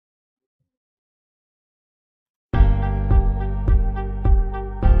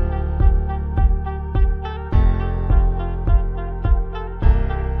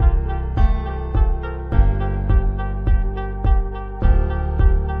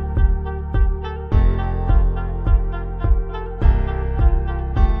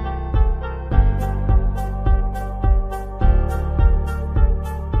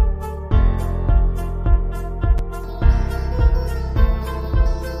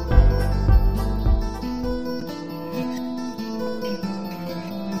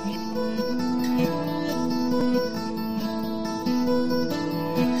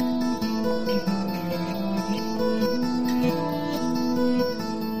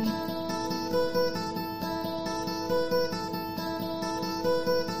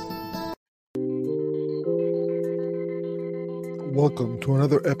Welcome to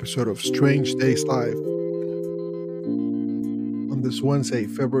another episode of Strange Days Live on this Wednesday,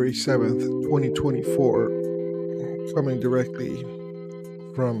 February 7th, 2024, coming directly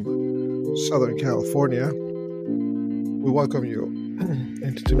from Southern California. We welcome you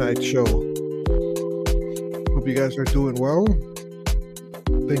into tonight's show. Hope you guys are doing well.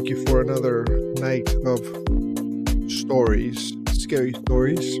 Thank you for another night of stories, scary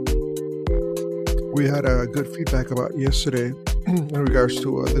stories. We had a good feedback about yesterday in regards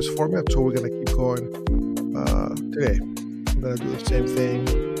to this format, so we're going to keep going today. I'm going to do the same thing,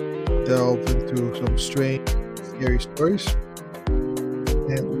 delve into some strange, scary stories,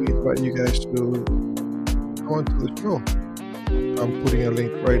 and we invite you guys to come on to the show. I'm putting a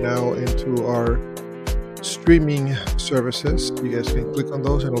link right now into our streaming services. You guys can click on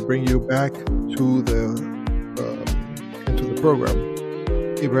those and it'll bring you back to the into the program.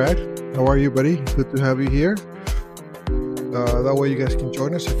 Hey Brad, how are you, buddy? Good to have you here. That way you guys can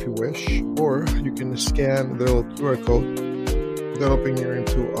join us if you wish, or you can scan the little QR code. That'll bring you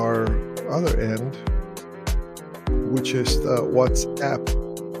into our other end, which is the WhatsApp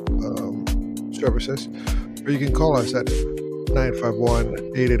services, or you can call us at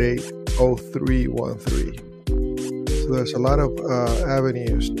 951-888-0313. So there's a lot of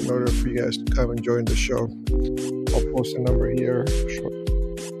avenues in order for you guys to come and join the show. I'll post a number here.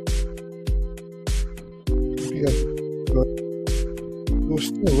 It was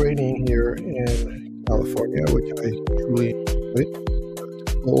still raining here in California, which I truly enjoy.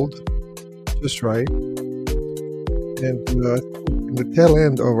 It's cold, just right. And in the tail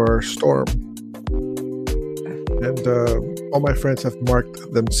end of our storm, and all my friends have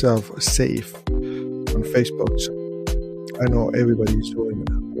marked themselves safe on Facebook. So I know everybody's doing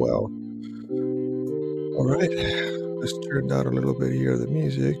well. All right, let's turn down a little bit here the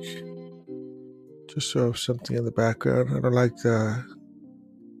music. Just so I have something in the background. I don't like the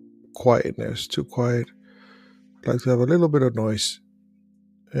quietness, too quiet. I'd like to have a little bit of noise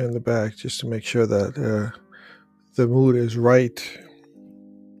in the back just to make sure that the mood is right.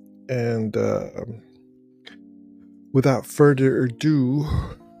 And without further ado,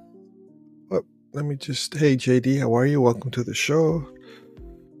 let me just, hey JD, how are you? Welcome to the show.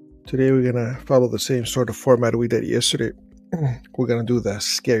 Today we're going to follow the same sort of format we did yesterday. We're going to do the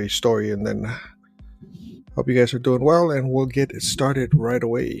scary story, and then hope you guys are doing well, and we'll get it started right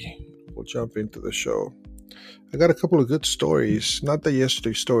away. We'll jump into the show. I got a couple of good stories. Not that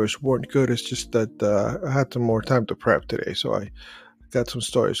yesterday's stories weren't good, it's just that I had some more time to prep today, so I got some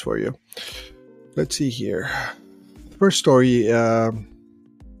stories for you. Let's see here. The first story,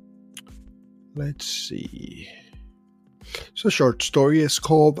 let's see. It's a short story. It's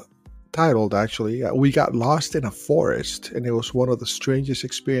titled, actually, We Got Lost in a Forest, and it was one of the strangest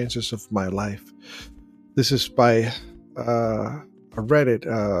experiences of my life. This is by a Reddit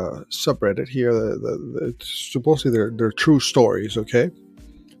subreddit here. Supposedly they're true stories, okay?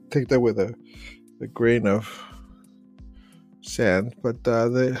 Take that with a grain of sand. But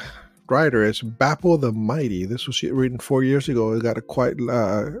the writer is Bappo the Mighty. This was written 4 years ago. It got a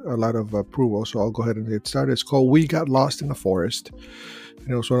lot of approval, so I'll go ahead and get started. It's called We Got Lost in a Forest, and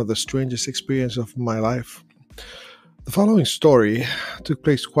it was one of the strangest experiences of my life. The following story took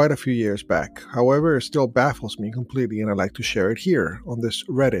place quite a few years back. However, it still baffles me completely, and I'd like to share it here on this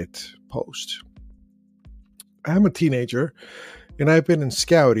Reddit post. I am a teenager, and I've been in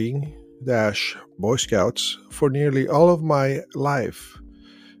scouting / Boy Scouts for nearly all of my life.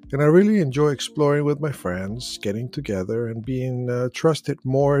 And I really enjoy exploring with my friends, getting together, and being trusted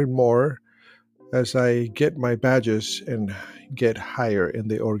more and more as I get my badges and get higher in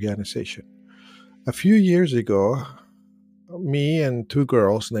the organization. A few years ago, me and two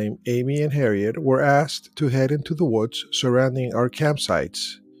girls named Amy and Harriet were asked to head into the woods surrounding our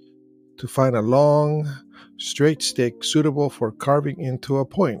campsites to find a long, straight stick suitable for carving into a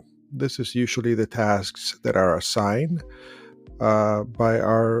point. This is usually the tasks that are assigned by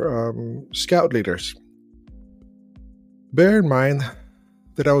our scout leaders. Bear in mind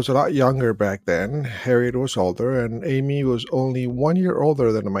that I was a lot younger back then. Harriet was older, and Amy was only 1 year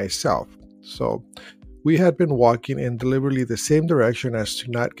older than myself. So we had been walking in deliberately the same direction as to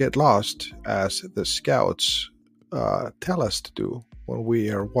not get lost, as the scouts tell us to do when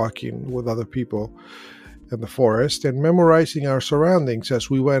we are walking with other people in the forest, and memorizing our surroundings as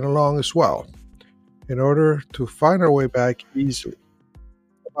we went along as well, in order to find our way back easily.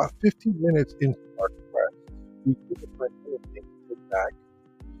 About 15 minutes into our quest, we couldn't find anything to get back,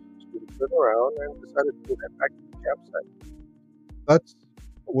 so we turned around and decided to head back to the campsite. That's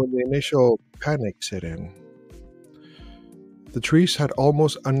when the initial panic set in. The trees had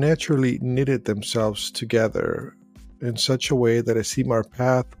almost unnaturally knitted themselves together in such a way that it seemed our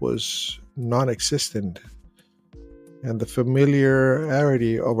path was non-existent, and the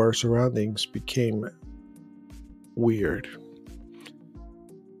familiarity of our surroundings became weird.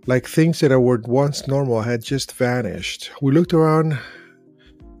 Like things that were once normal had just vanished. We looked around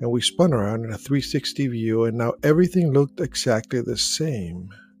and we spun around in a 360 view, and now everything looked exactly the same.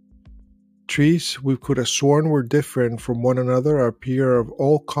 Trees we could have sworn were different from one another appear of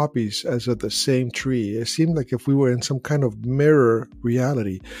all copies as of the same tree. It seemed like if we were in some kind of mirror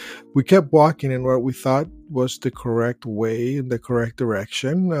reality. We kept walking in what we thought was the correct way, in the correct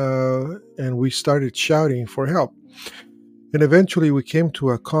direction, and we started shouting for help. And eventually we came to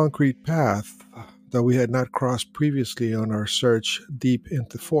a concrete path that we had not crossed previously on our search deep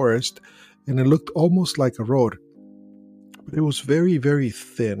into the forest, and it looked almost like a road. But it was very, very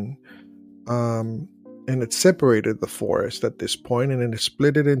thin. And it separated the forest at this point, and then it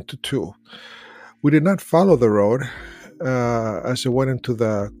split it into two. We did not follow the road as it went into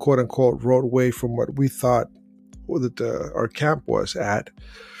the quote-unquote roadway from what we thought that our camp was at.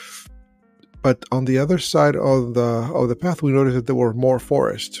 But on the other side of the path, we noticed that there were more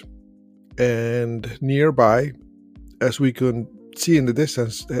forest, and nearby, as we could see in the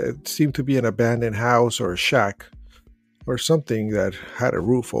distance, it seemed to be an abandoned house or a shack or something that had a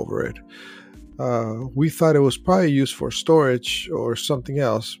roof over it. We thought it was probably used for storage or something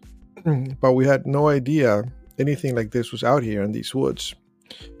else, but we had no idea anything like this was out here in these woods.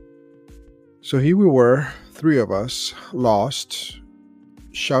 So here we were, three of us, lost,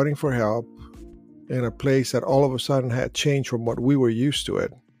 shouting for help in a place that all of a sudden had changed from what we were used to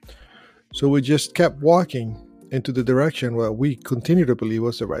it. So we just kept walking into the direction where we continue to believe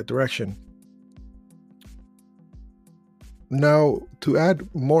was the right direction. Now, to add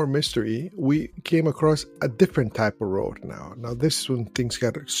more mystery, we came across a different type of road now. Now, this is when things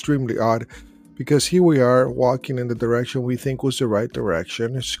got extremely odd, because here we are walking in the direction we think was the right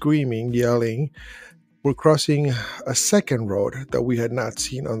direction, screaming, yelling. We're crossing a second road that we had not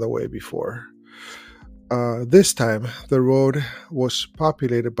seen on the way before. This time, the road was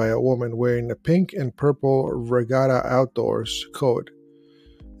populated by a woman wearing a pink and purple Regatta Outdoors coat.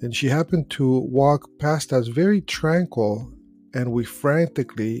 And she happened to walk past us very tranquil, and we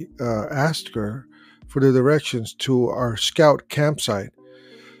frantically asked her for the directions to our scout campsite.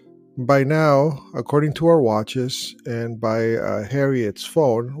 By now, according to our watches and by Harriet's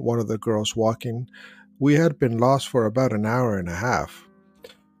phone, one of the girls walking, we had been lost for about an hour and a half.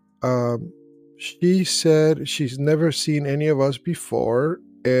 She said she's never seen any of us before,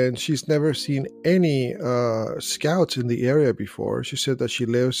 and she's never seen any scouts in the area before. She said that she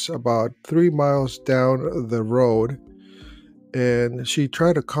lives about 3 miles down the road, and she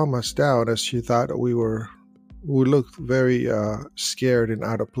tried to calm us down as she thought we looked very scared and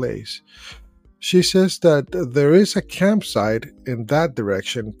out of place. She says that there is a campsite in that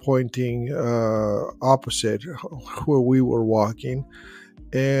direction, pointing opposite where we were walking,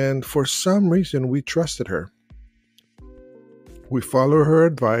 and for some reason we trusted her. We followed her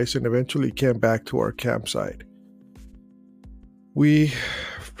advice and eventually came back to our campsite. We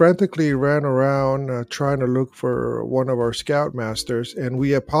frantically ran around trying to look for one of our scoutmasters, and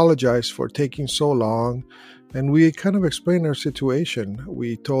we apologized for taking so long, and we kind of explained our situation.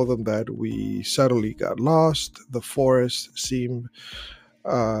 We told them that we suddenly got lost. The forest seemed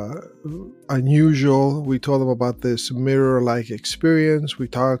unusual. We told them about this mirror-like experience. We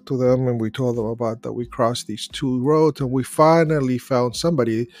talked to them and we told them about that we crossed these two roads, and we finally found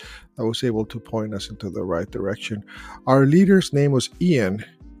somebody that was able to point us into the right direction. Our leader's name was Ian,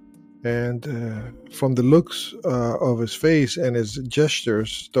 and from the looks of his face and his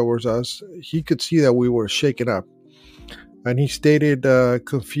gestures towards us, he could see that we were shaken up, and he stated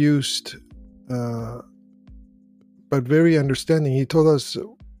confused but very understanding. He told us,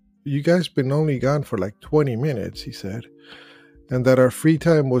 "You guys been only gone for like 20 minutes, he said, and that our free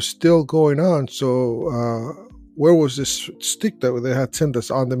time was still going on. So where was this stick that they had sent us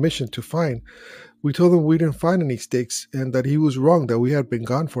on the mission to find?" We told him we didn't find any sticks and that he was wrong, that we had been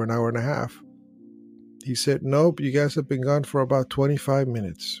gone for an hour and a half. He said, "Nope, you guys have been gone for about 25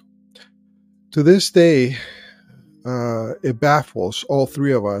 minutes. To this day, it baffles all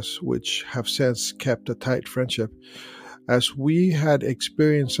three of us, which have since kept a tight friendship, as we had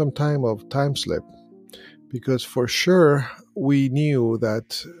experienced some time of time slip, because for sure we knew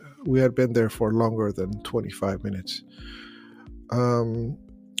that we had been there for longer than 25 minutes.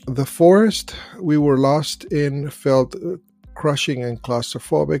 The forest we were lost in felt crushing and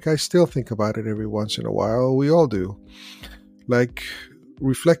claustrophobic. I still think about it every once in a while. We all do. Like,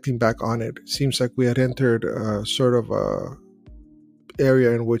 reflecting back on it, seems like we had entered a sort of a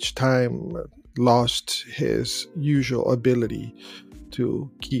area in which time lost his usual ability to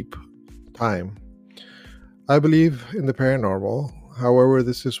keep time. I believe in the paranormal. However,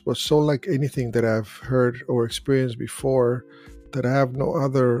 was so like anything that I've heard or experienced before that I have no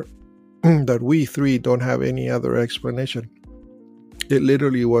other, that we three don't have any other explanation. It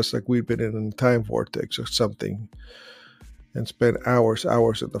literally was like we'd been in a time vortex or something and spent hours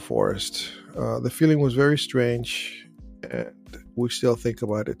in the forest. The feeling was very strange, and we still think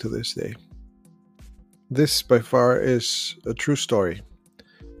about it to this day. This, by far, is a true story,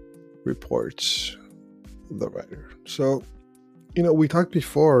 reports the writer. So, we talked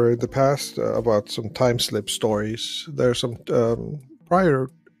before in the past about some time slip stories. There are some prior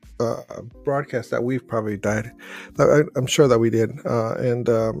broadcasts that we've probably done. I'm sure that we did.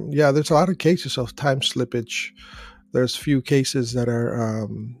 Yeah, there's a lot of cases of time slippage. There's few cases that are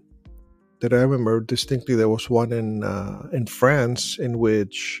that I remember distinctly. There was one in France in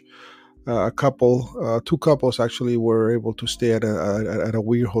which two couples actually were able to stay at a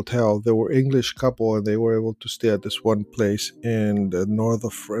weird hotel. They were English couple, and they were able to stay at this one place in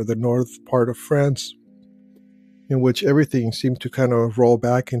the north part of France, in which everything seemed to kind of roll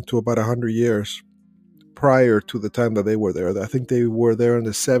back into about 100 years prior to the time that they were there. I think they were there in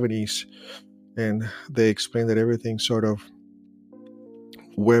the 70s, and they explained that everything sort of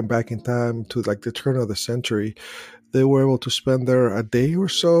went back in time to like the turn of the century. They were able to spend there a day or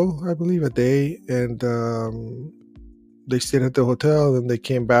so, I believe, and they stayed at the hotel. Then they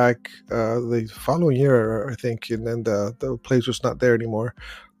came back the following year, I think, and then the place was not there anymore,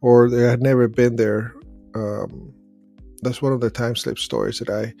 or they had never been there. That's one of the time slip stories that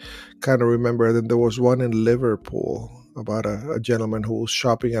I kind of remember. Then there was one in Liverpool about a gentleman who was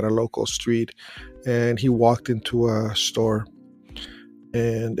shopping at a local street, and he walked into a store,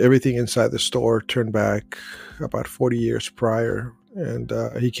 and everything inside the store turned back about 40 years prior. And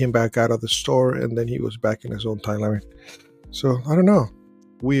he came back out of the store, and then he was back in his own timeline. So, I don't know.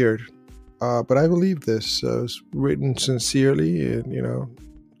 Weird. But I believe this. It was written sincerely,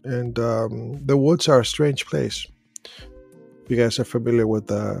 and the woods are a strange place. If you guys are familiar with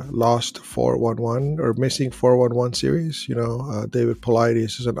the Lost 411 or Missing 411 series, David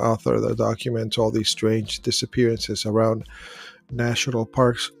Paulides is an author that documents all these strange disappearances around national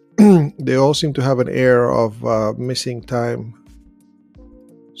parks. They all seem to have an air of missing time.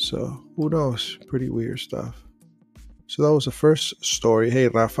 So who knows? Pretty weird stuff. So that was the first story. Hey,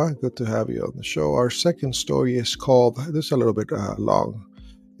 Rafa, good to have you on the show. Our second story is called, this is a little bit long.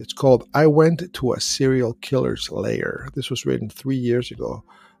 It's called I Went to a Serial Killer's Lair. This was written 3 years ago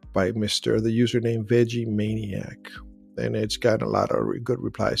by the username Veggie Maniac. And it's got a lot of good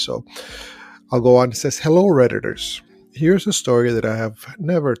replies. So I'll go on. It says, hello, Redditors. Here's a story that I have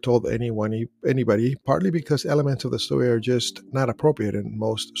never told anybody, partly because elements of the story are just not appropriate in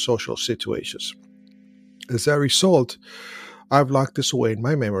most social situations. As a result, I've locked this away in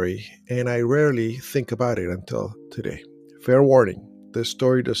my memory, and I rarely think about it until today. Fair warning, this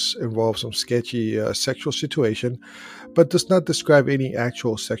story does involve some sketchy sexual situation, but does not describe any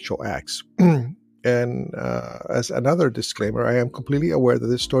actual sexual acts. And as another disclaimer, I am completely aware that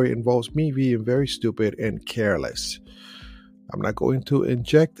this story involves me being very stupid and careless. I'm not going to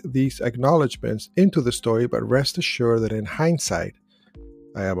inject these acknowledgments into the story, but rest assured that in hindsight,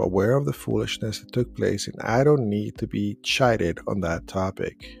 I am aware of the foolishness that took place, and I don't need to be chided on that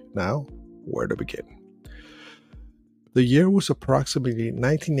topic. Now, where to begin? The year was approximately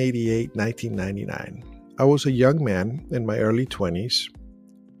 1988-1999. I was a young man in my early 20s,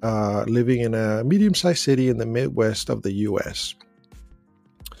 living in a medium-sized city in the Midwest of the U.S.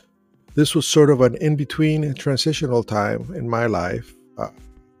 This was sort of an in-between transitional time in my life.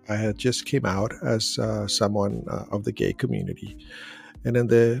 I had just came out as someone of the gay community. And in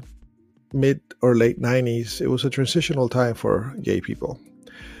the mid or late 90s, it was a transitional time for gay people.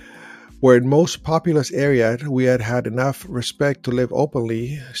 Where in most populous areas, we had enough respect to live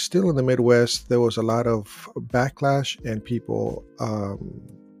openly, still in the Midwest, there was a lot of backlash and people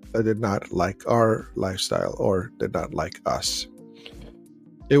that did not like our lifestyle or did not like us.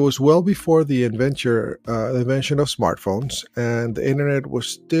 It was well before the invention of smartphones, and the internet was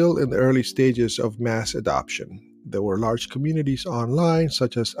still in the early stages of mass adoption. There were large communities online,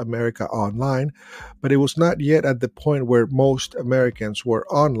 such as America Online, but it was not yet at the point where most Americans were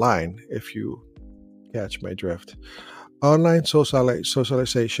online, if you catch my drift. Online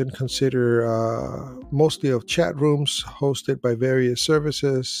socialization consider mostly of chat rooms hosted by various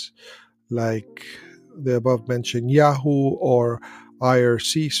services like the above-mentioned Yahoo or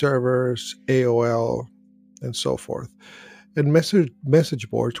IRC servers, AOL, and so forth. And message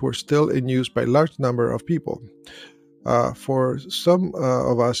boards were still in use by a large number of people. For some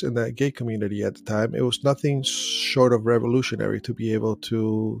of us in the gay community at the time, it was nothing short of revolutionary to be able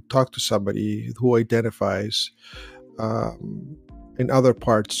to talk to somebody who identifies um, in other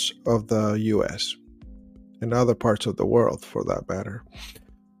parts of the US, in other parts of the world for that matter.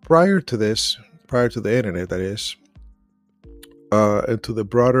 Prior to this, prior to the internet, that is, and to the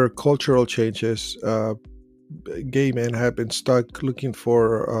broader cultural changes, gay men have been stuck looking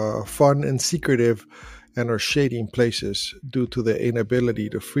for fun and secretive and or shading places due to the inability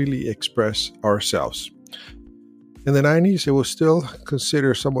to freely express ourselves. In the 90s, it was still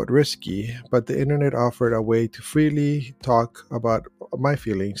considered somewhat risky, but the internet offered a way to freely talk about my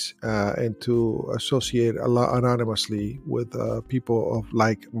feelings and to associate anonymously with people of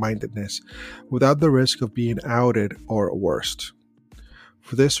like-mindedness without the risk of being outed or worse.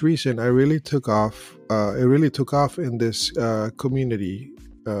 For this reason, I really took off. It really took off in this community,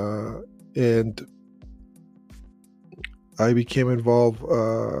 and I became involved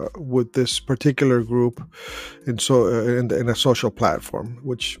with this particular group, in a social platform,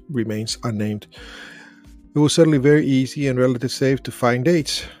 which remains unnamed. It was suddenly very easy and relatively safe to find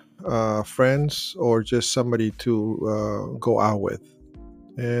dates, friends, or just somebody to go out with.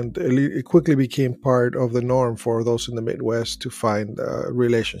 And it quickly became part of the norm for those in the Midwest to find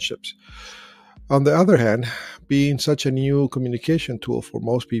relationships. On the other hand, being such a new communication tool for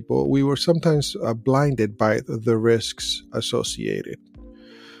most people, we were sometimes blinded by the risks associated.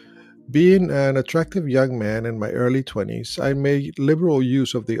 Being an attractive young man in my early 20s, I made liberal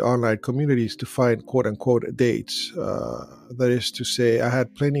use of the online communities to find quote unquote dates. That is to say, I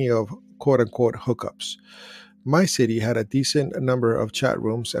had plenty of quote unquote hookups. My city had a decent number of chat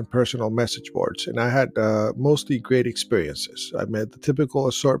rooms and personal message boards, and I had mostly great experiences. I met the typical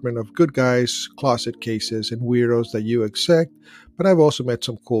assortment of good guys, closet cases, and weirdos that you expect, but I've also met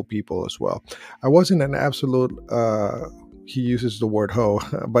some cool people as well. I wasn't an absolute, he uses the word hoe,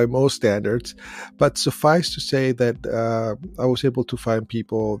 by most standards, but suffice to say that I was able to find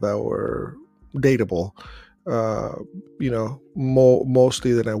people that were dateable,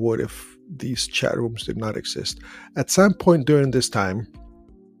 mostly than I would if these chat rooms did not exist. At some point during this time,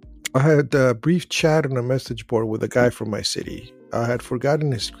 I had a brief chat on a message board with a guy from my city. I had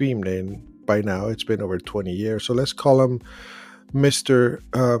forgotten his screen name by now. It's been over 20 years. So let's call him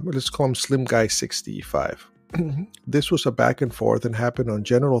Slim Guy 65. This was a back and forth and happened on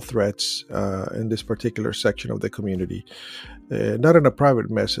general threads in this particular section of the community, not in a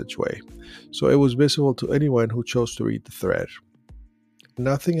private message way. So it was visible to anyone who chose to read the thread.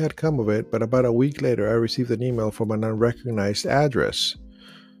 Nothing had come of it, but about a week later, I received an email from an unrecognized address.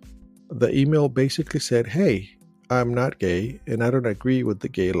 The email basically said, "Hey, I'm not gay, and I don't agree with the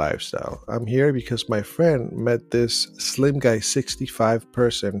gay lifestyle. I'm here because my friend met this Slim Guy 65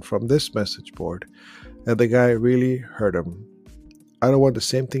 person from this message board, and the guy really hurt him. I don't want the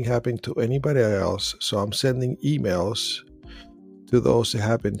same thing happening to anybody else, so I'm sending emails to those that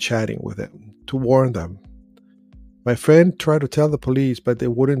have been chatting with him to warn them. My friend tried to tell the police, but they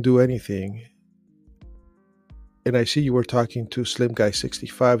wouldn't do anything. And I see you were talking to Slim Guy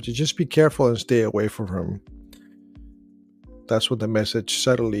 65, so just be careful and stay away from him." That's when the message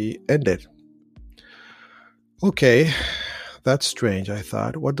suddenly ended. Okay, that's strange, I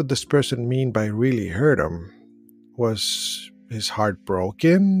thought. What did this person mean by really hurt him? Was his heart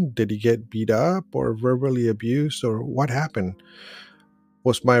broken? Did he get beat up or verbally abused, or what happened?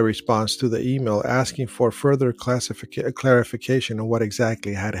 Was my response to the email, asking for further clarification on what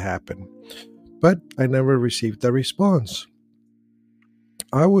exactly had happened. But I never received a response.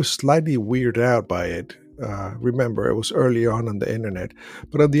 I was slightly weirded out by it. Remember, it was early on the internet.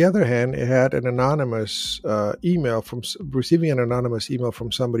 But on the other hand, it had an anonymous receiving an anonymous email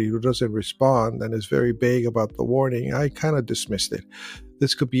from somebody who doesn't respond and is very vague about the warning. I kind of dismissed it.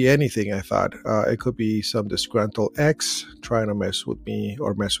 This could be anything, I thought. It could be some disgruntled ex trying to mess with me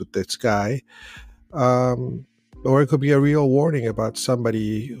or mess with this guy. Or it could be a real warning about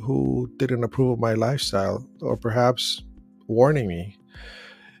somebody who didn't approve of my lifestyle, or perhaps warning me.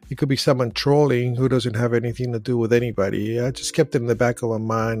 It could be someone trolling who doesn't have anything to do with anybody. I just kept it in the back of my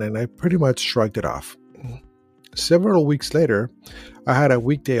mind, and I pretty much shrugged it off. Several weeks later, I had a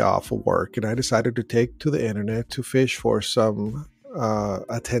weekday off of work, and I decided to take to the internet to fish for some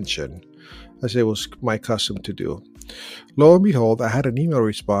attention, as it was my custom to do. Lo and behold, I had an email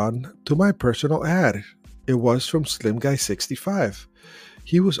respond to my personal ad. It was from Slim Guy 65.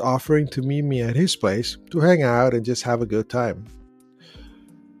 He was offering to meet me at his place to hang out and just have a good time.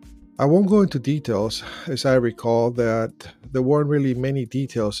 I won't go into details, as I recall that there weren't really many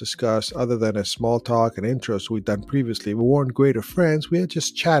details discussed other than a small talk and intros we'd done previously. We weren't great of friends. We had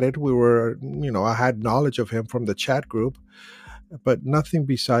just chatted. I had knowledge of him from the chat group, but nothing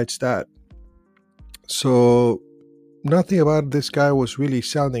besides that. So nothing about this guy was really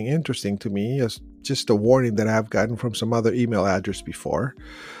sounding interesting to me, as just a warning that I've gotten from some other email address before.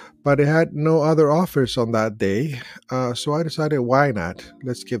 But I had no other offers on that day, so I decided, why not?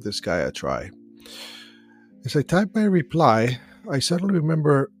 Let's give this guy a try. As I typed my reply, I suddenly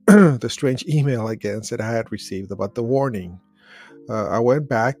remember the strange email again that I had received about the warning. I went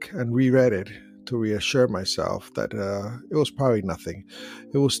back and reread it to reassure myself that it was probably nothing.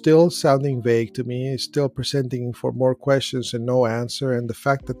 It was still sounding vague to me, still presenting for more questions and no answer, and the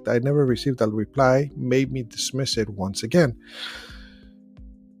fact that I never received a reply made me dismiss it once again.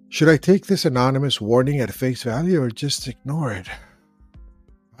 Should I take this anonymous warning at face value or just ignore it?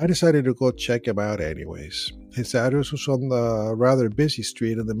 I decided to go check him out anyways. His address was on the rather busy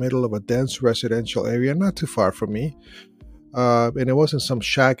street in the middle of a dense residential area not too far from me. And it wasn't some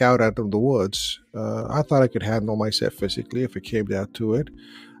shack out of the woods. I thought I could handle myself physically if it came down to it.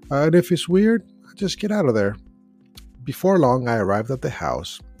 And if it's weird, I'd just get out of there. Before long, I arrived at the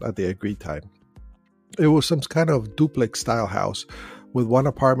house at the agreed time. It was some kind of duplex-style house with one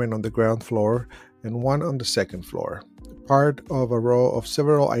apartment on the ground floor and one on the second floor, part of a row of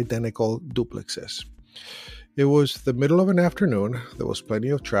several identical duplexes. It was the middle of an afternoon. There was plenty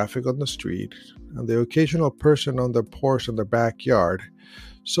of traffic on the street and the occasional person on the porch in the backyard,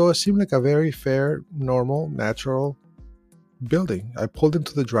 so it seemed like a very fair, normal, natural building. I pulled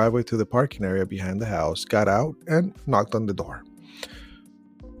into the driveway to the parking area behind the house, got out, and knocked on the door.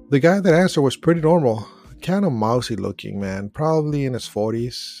 The guy that answered was pretty normal. Kind of mousy looking man, probably in his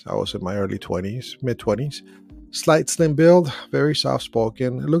 40s. I was in my early 20s, mid 20s. Slight slim build, very soft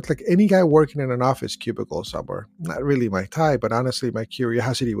spoken. It looked like any guy working in an office cubicle somewhere. Not really my type, but honestly my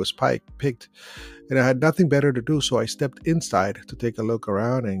curiosity was piqued, and I had nothing better to do, so I stepped inside to take a look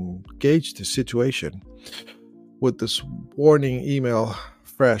around and gauge the situation with this warning email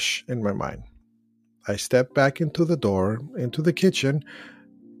fresh in my mind. I stepped back into the door, into the kitchen.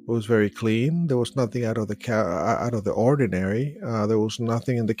 It was very clean. There was nothing out of the ordinary. There was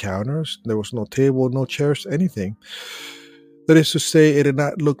nothing in the counters. There was no table, no chairs, anything. That is to say, it did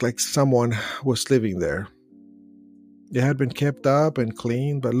not look like someone was living there. It had been kept up and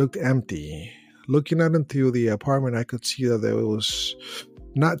clean, but looked empty. Looking out into the apartment, I could see that it was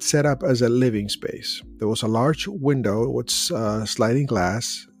not set up as a living space. There was a large window with sliding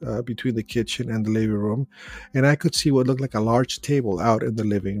glass between the kitchen and the living room, and I could see what looked like a large table out in the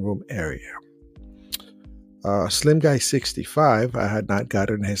living room area. Slim Guy 65, I had not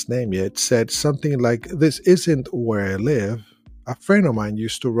gotten his name yet, said something like, "This isn't where I live. A friend of mine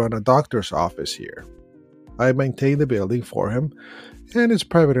used to run a doctor's office here. I maintain the building for him, and it's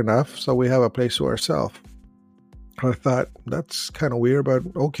private enough, so we have a place to ourselves." I thought, that's kind of weird, but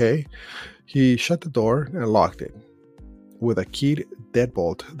okay. He shut the door and locked it with a keyed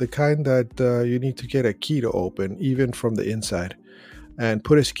deadbolt, the kind that you need to get a key to open, even from the inside, and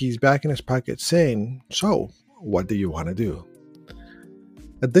put his keys back in his pocket, saying, "So, what do you want to do?"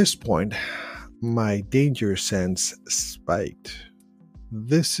 At this point, my danger sense spiked.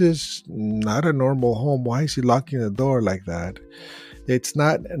 This is not a normal home. Why is he locking the door like that? It's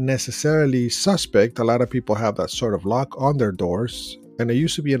not necessarily suspect. A lot of people have that sort of lock on their doors. And it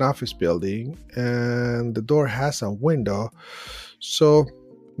used to be an office building, and the door has a window. So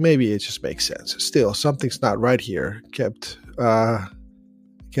maybe it just makes sense. Still, something's not right here. Kept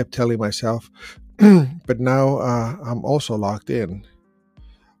telling myself. But now I'm also locked in.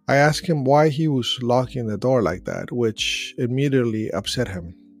 I asked him why he was locking the door like that, which immediately upset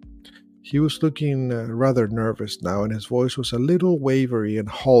him. He was looking rather nervous now, and his voice was a little wavery and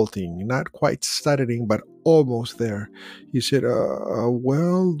halting, not quite stuttering, but almost there. He said,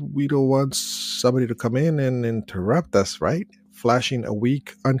 well, we don't want somebody to come in and interrupt us, right? Flashing a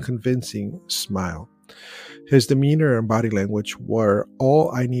weak, unconvincing smile. His demeanor and body language were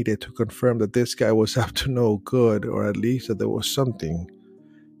all I needed to confirm that this guy was up to no good, or at least that there was something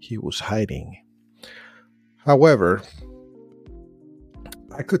he was hiding. However,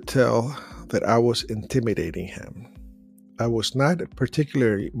 I could tell that I was intimidating him. I was not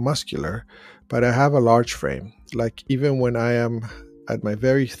particularly muscular, but I have a large frame. Like, even when I am at my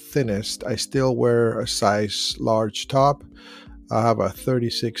very thinnest, I still wear a size large top. I have a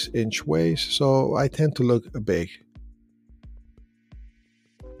 36-inch waist, so I tend to look big,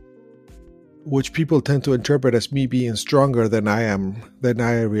 which people tend to interpret as me being stronger than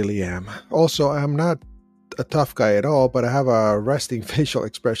I really am. Also, I'm not a tough guy at all, but I have a resting facial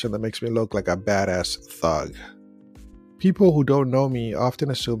expression that makes me look like a badass thug. People who don't know me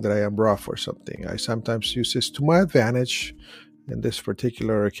often assume that I am rough or something. I sometimes use this to my advantage. In this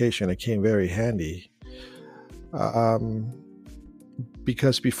particular occasion, it came very handy.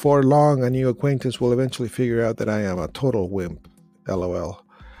 Because before long, a new acquaintance will eventually figure out that I am a total wimp. LOL.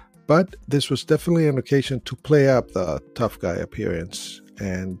 But this was definitely an occasion to play up the tough guy appearance,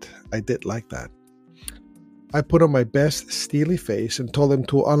 and I did like that. I put on my best steely face and told him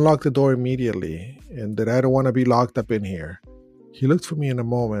to unlock the door immediately, and that I don't want to be locked up in here. He looked for me in a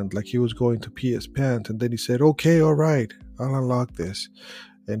moment like he was going to pee his pants, and then he said, "Okay, all right, I'll unlock this."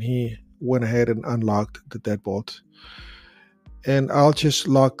 And he went ahead and unlocked the deadbolt. "And I'll just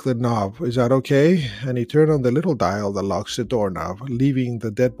lock the knob. Is that okay?" And he turned on the little dial that locks the doorknob, leaving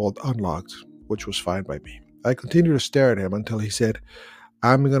the deadbolt unlocked, which was fine by me. I continued to stare at him until he said,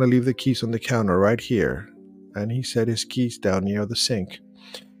 "I'm going to leave the keys on the counter right here." And he set his keys down near the sink.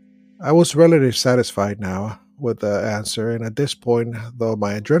 I was relatively satisfied now with the answer, and at this point, though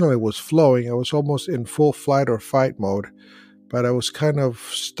my adrenaline was flowing, I was almost in full flight or fight mode. But I was kind of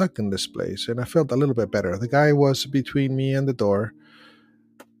stuck in this place, and I felt a little bit better. The guy was between me and the door,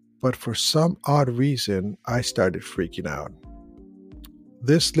 but for some odd reason, I started freaking out.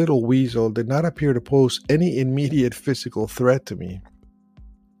 This little weasel did not appear to pose any immediate physical threat to me.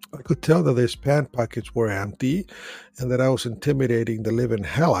 I could tell that his pant pockets were empty and that I was intimidating the living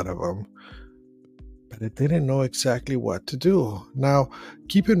hell out of him, but I didn't know exactly what to do. Now,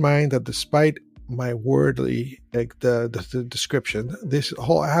 keep in mind that despite my wordly the description, this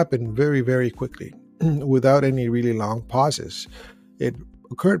all happened very, very quickly without any really long pauses. It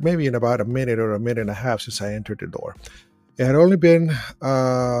occurred maybe in about a minute or a minute and a half since I entered the door. It had only been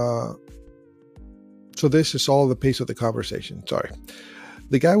so this is all the pace of the conversation. Sorry.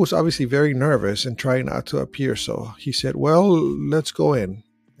 The guy was obviously very nervous and trying not to appear so. He said, "Well, let's go in,"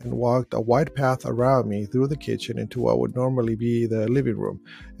 and walked a wide path around me through the kitchen into what would normally be the living room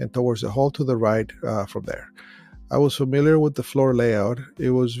and towards the hall to the right from there. I was familiar with the floor layout.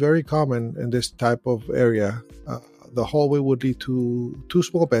 It was very common in this type of area. The hallway would lead to two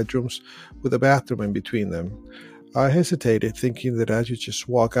small bedrooms with a bathroom in between them. I hesitated, thinking that I should just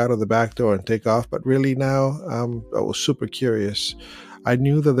walk out of the back door and take off, but really now I was super curious. I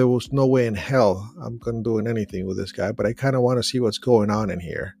knew that there was no way in hell I'm going to do anything with this guy, but I kind of want to see what's going on in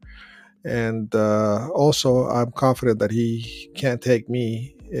here. And also, I'm confident that he can't take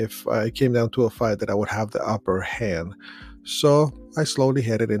me. If I came down to a fight, that I would have the upper hand. So I slowly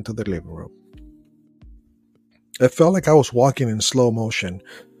headed into the living room. It felt like I was walking in slow motion.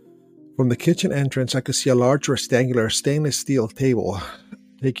 From the kitchen entrance, I could see a large rectangular stainless steel table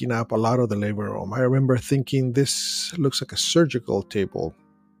taking up a lot of the living room. I remember thinking, this looks like a surgical table.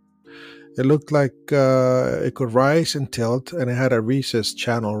 It looked like it could rise and tilt, and it had a recessed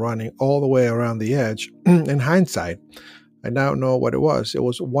channel running all the way around the edge. In hindsight, I now know what it was. It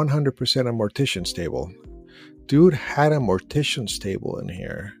was 100% a mortician's table. Dude had a mortician's table in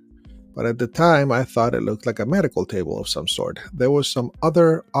here. But at the time, I thought it looked like a medical table of some sort. There was some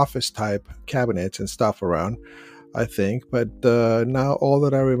other office-type cabinets and stuff around, I think, but now all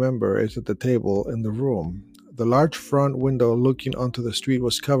that I remember is that the table in the room. The large front window looking onto the street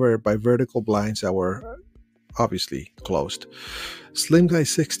was covered by vertical blinds that were obviously closed. Slim Guy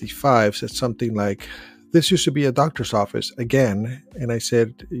 65 said something like, "This used to be a doctor's office again," and I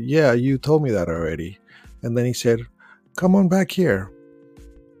said, "Yeah, you told me that already." And then he said, "Come on back here."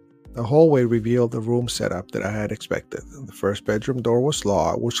 The hallway revealed the room setup that I had expected. The first bedroom door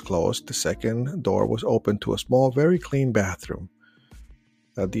was closed. The second door was open to a small, very clean bathroom.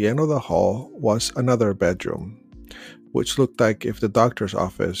 At the end of the hall was another bedroom, which looked like if the doctor's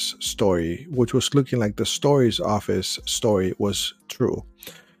office story, which was looking like the story's office story was true.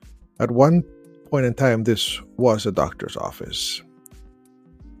 At one point in time, this was a doctor's office.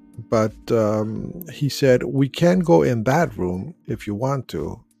 But he said, "We can go in that room if you want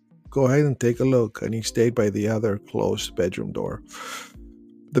to. Go ahead and take a look," and he stayed by the other closed bedroom door.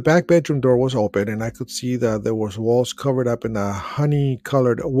 The back bedroom door was open, and I could see that there was walls covered up in a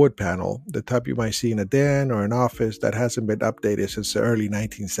honey-colored wood panel, the type you might see in a den or an office that hasn't been updated since the early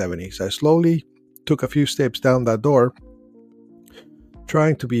 1970s. I slowly took a few steps down that door,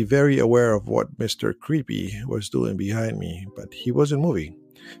 trying to be very aware of what Mr. Creepy was doing behind me, but he wasn't moving.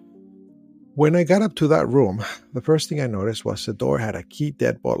 When I got up to that room, the first thing I noticed was the door had a key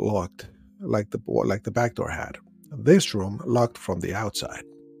deadbolt locked, like the back door had. This room locked from the outside.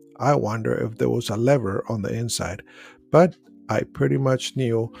 I wonder if there was a lever on the inside, but I pretty much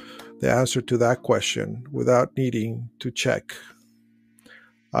knew the answer to that question without needing to check.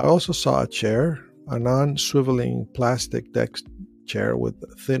 I also saw a chair, A non-swiveling plastic deck chair with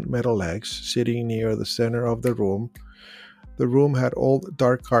thin metal legs sitting near the center of the room. The room had old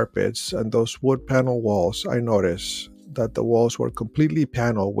dark carpets and those wood panel walls. I noticed that the walls were completely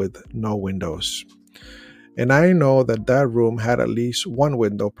paneled with no windows. And I know that that room had at least one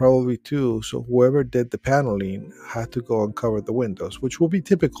window, probably two, so whoever did the paneling had to go and cover the windows, which would be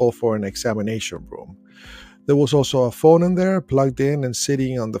typical for an examination room. There was also a phone in there, plugged in and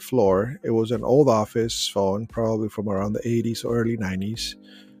sitting on the floor. It was an old office phone, probably from around the 80s or early 90s.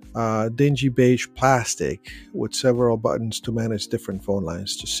 Dingy beige plastic with several buttons to manage different phone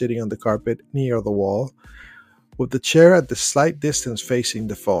lines, just sitting on the carpet near the wall, with the chair at the slight distance facing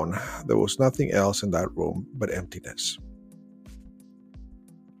the phone. There was nothing else in that room but emptiness.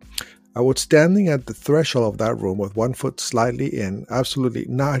 I was standing at the threshold of that room with one foot slightly in, absolutely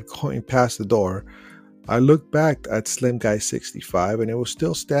not going past the door. I looked back at Slim Guy 65 and it was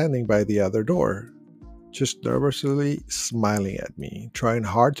still standing by the other door, just nervously smiling at me, trying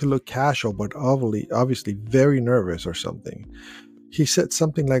hard to look casual but obviously very nervous or something. He said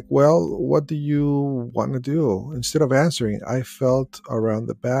something like, "Well, what do you want to do?" Instead of answering, I felt around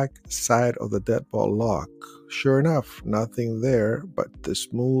the back side of the deadbolt lock. Sure enough, nothing there but the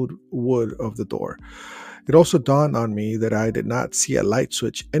smooth wood of the door. It also dawned on me that I did not see a light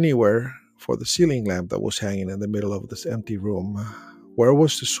switch anywhere for the ceiling lamp that was hanging in the middle of this empty room. Where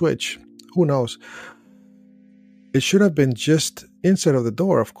was the switch? Who knows? It should have been just inside of the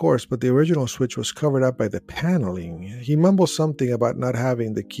door, of course, but the original switch was covered up by the paneling. He mumbled something about not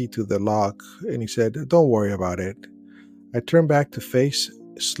having the key to the lock, and he said, "Don't worry about it." I turned back to face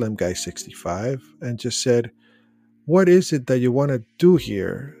Slim Guy 65 and just said, "What is it that you want to do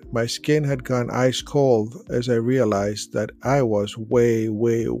here?" My skin had gone ice cold as I realized that I was way,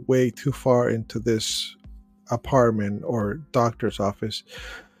 way, way too far into this apartment or doctor's office.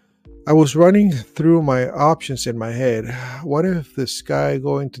 I was running through my options in my head. What is this guy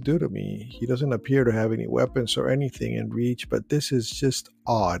going to do to me? He doesn't appear to have any weapons or anything in reach, but this is just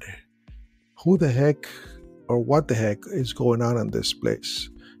odd. Who the heck or what the heck is going on in this place?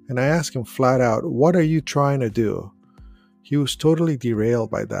 And I asked him flat out, "What are you trying to do?" He was totally derailed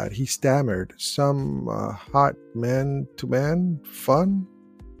by that. He stammered, "Some hot man-to-man fun?"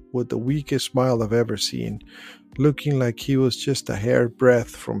 With the weakest smile I've ever seen, looking like he was just a hair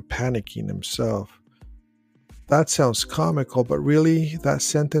breadth from panicking himself. That sounds comical, but really, that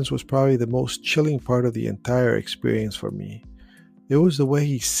sentence was probably the most chilling part of the entire experience for me. It was the way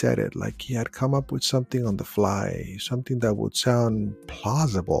he said it, like he had come up with something on the fly, something that would sound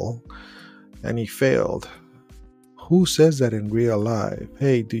plausible, and he failed. Who says that in real life?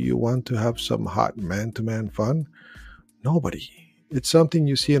 "Hey, do you want to have some hot man-to-man fun?" Nobody. It's something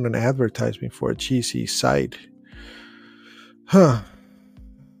you see in an advertisement for a cheesy site. That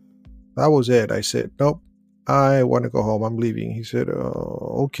was it. I said, "Nope, I want to go home. I'm leaving." He said,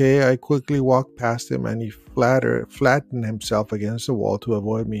 "Oh, okay." I quickly walked past him and he flattened himself against the wall to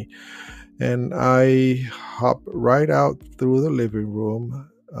avoid me. And I hopped right out through the living room,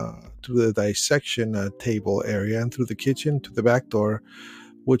 to the dissection table area and through the kitchen to the back door,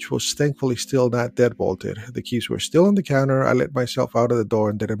 which was thankfully still not deadbolted. The keys were still on the counter. I let myself out of the door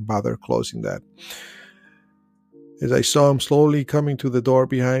and didn't bother closing that. As I saw him slowly coming to the door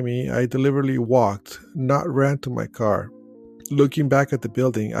behind me, I deliberately walked, not ran to my car. Looking back at the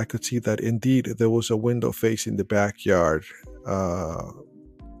building, I could see that indeed there was a window facing the backyard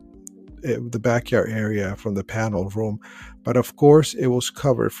area from the panel room, but of course it was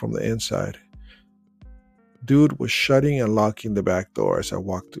covered from the inside. Dude was shutting and locking the back door as I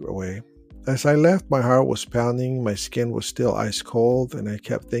walked away. As I left, my heart was pounding, my skin was still ice cold, and I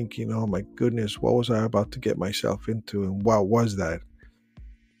kept thinking, oh my goodness, what was I about to get myself into, and what was that?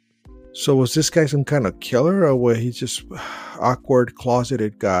 So was this guy some kind of killer, or was he just awkward,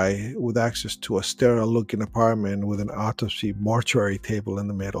 closeted guy with access to a sterile-looking apartment with an autopsy mortuary table in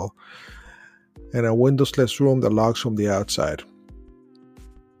the middle and a windowless room that locks from the outside?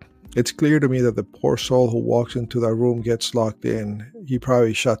 It's clear to me that the poor soul who walks into that room gets locked in. He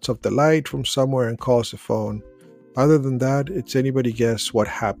probably shuts off the light from somewhere and calls the phone. Other than that, it's anybody's guess what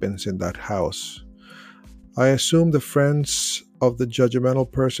happens in that house. I assume the friends of the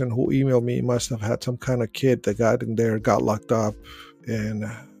judgmental person who emailed me must have had some kind of kid that got in there, got locked up, and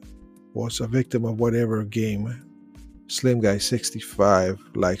was a victim of whatever game Slim Guy 65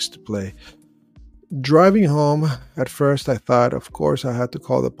 likes to play. Driving home, at first I thought, of course, I had to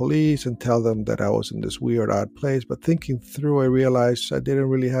call the police and tell them that I was in this weird, odd place. But thinking through, I realized I didn't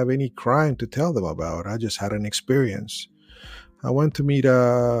really have any crime to tell them about. I just had an experience. I went to meet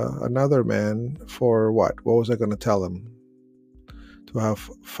another man for what? What was I going to tell him? To have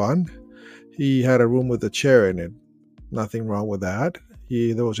fun? He had a room with a chair in it. Nothing wrong with that.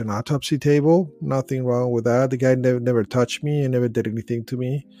 There was an autopsy table. Nothing wrong with that. The guy never touched me and never did anything to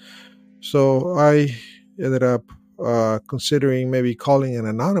me. So I ended up considering maybe calling an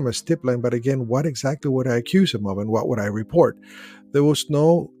anonymous tip line. But again, what exactly would I accuse him of and what would I report? There was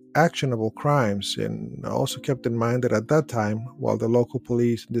no actionable crimes. And I also kept in mind that at that time, while the local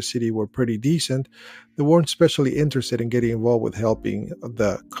police in the city were pretty decent, they weren't especially interested in getting involved with helping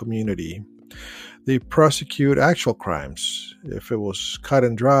the community. They prosecute actual crimes if it was cut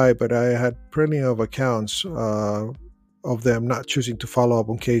and dry, but I had plenty of accounts of them not choosing to follow up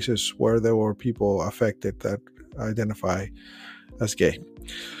on cases where there were people affected that identify as gay.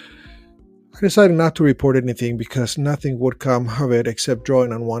 I decided not to report anything because nothing would come of it except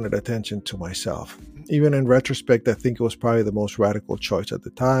drawing unwanted attention to myself. Even in retrospect, I think it was probably the most radical choice at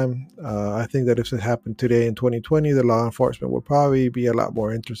the time. I think that if it happened today in 2020, the law enforcement would probably be a lot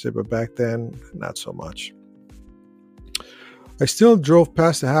more interested, but back then, not so much. I still drove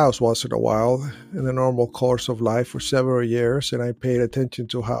past the house once in a while in the normal course of life for several years, and I paid attention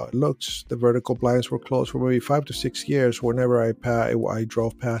to how it looks. The vertical blinds were closed for maybe 5 to 6 years whenever I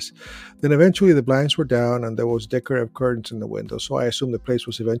drove past. Then eventually the blinds were down and there was decorative curtains in the window, so I assumed the place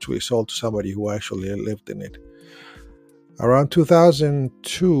was eventually sold to somebody who actually lived in it. Around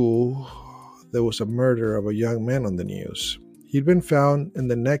 2002, there was a murder of a young man on the news. He'd been found in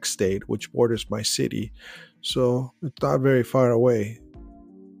the next state, which borders my city, so it's not very far away.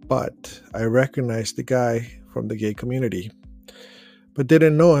 But I recognized the guy from the gay community, but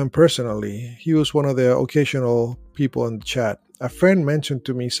didn't know him personally. He was one of the occasional people in the chat. A friend mentioned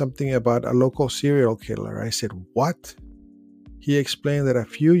to me something about a local serial killer. I said, "What?" He explained that a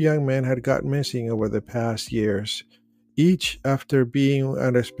few young men had got missing over the past years, each after being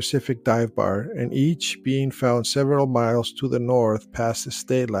at a specific dive bar, and each being found several miles to the north past the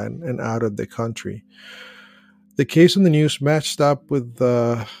state line and out of the country. The case on the news matched up with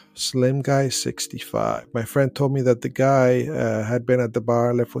Slim Guy 65. My friend told me that the guy had been at the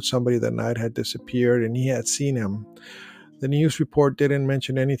bar, left with somebody that night, had disappeared, and he had seen him. The news report didn't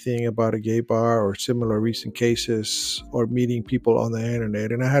mention anything about a gay bar or similar recent cases or meeting people on the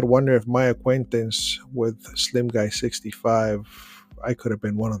internet, and I had wondered if my acquaintance with Slim Guy 65, I could have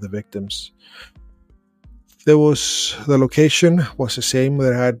been one of the victims. The location was the same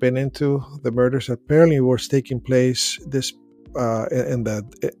that I had been into. The murders apparently were taking place in the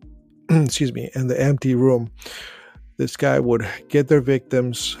in the empty room. This guy would get their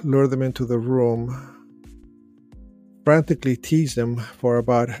victims, lure them into the room, frantically tease them for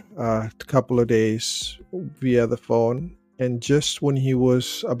about a couple of days via the phone, and just when he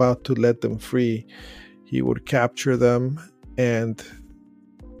was about to let them free, he would capture them and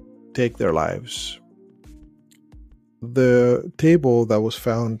take their lives. The table that was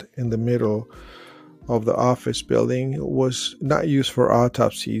found in the middle of the office building was not used for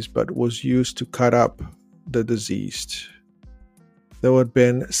autopsies, but was used to cut up the deceased. There had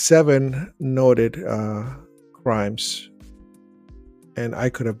been 7 noted crimes, and I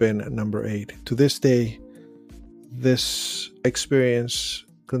could have been number 8. To this day, this experience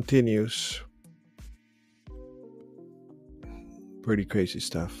continues. Pretty crazy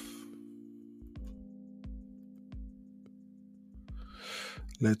stuff.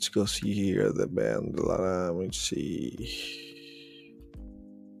 Let's go see here the band. Let me see.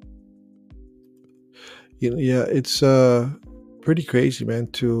 Yeah, it's pretty crazy, man,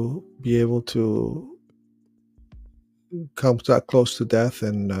 to be able to come that close to death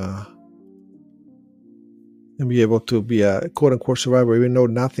and be able to be a quote-unquote survivor, even though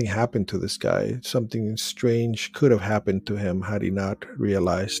nothing happened to this guy. Something strange could have happened to him had he not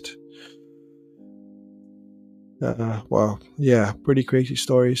realized. Well, yeah, pretty crazy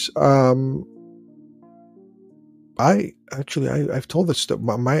stories. I've told this stuff.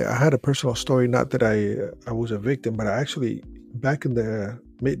 I had a personal story. Not that I was a victim, but I actually, back in the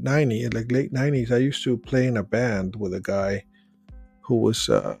mid '90s, like late '90s, I used to play in a band with a guy who was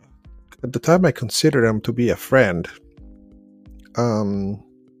at the time I considered him to be a friend. And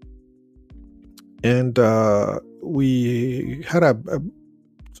we had a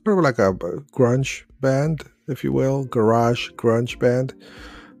sort of like a grunge band, if you will, garage grunge band.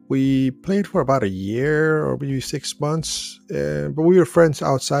 We played for about a year or maybe 6 months, but we were friends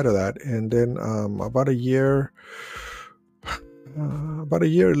outside of that. And then about a year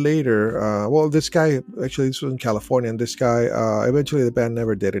later, this guy, actually this was in California, and this guy, eventually the band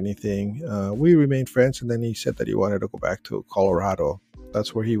never did anything. We remained friends, and then he said that he wanted to go back to Colorado.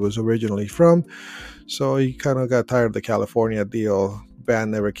 That's where he was originally from. So he kind of got tired of the California deal,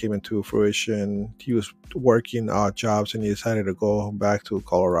 band never came into fruition. He was working odd jobs, and he decided to go back to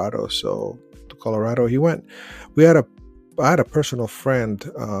Colorado. So to Colorado he went. We had a I had a personal friend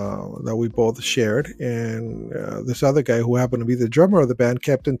that we both shared, and this other guy who happened to be the drummer of the band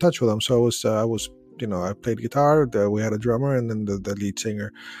kept in touch with him. So I was, I played guitar. We had a drummer, and then the lead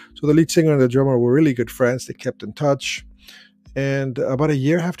singer. So the lead singer and the drummer were really good friends. They kept in touch, and about a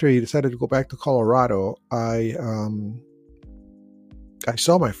year after he decided to go back to Colorado, I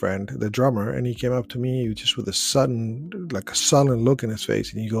saw my friend, the drummer, and he came up to me just with a sullen look in his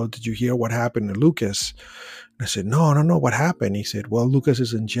face, and he goes, "Did you hear what happened to Lucas?" And I said, No. What happened? He said, "Well, Lucas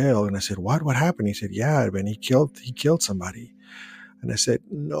is in jail." And I said, "What? What happened?" He said, "Yeah, man, he killed somebody." And I said,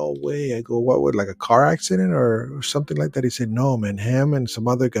 "No way." I go, "What? Like a car accident or something like that?" He said, "No, man. Him and some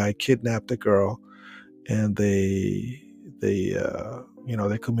other guy kidnapped a girl, and they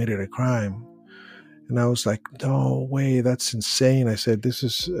committed a crime." And I was like, "No way, that's insane." I said, "This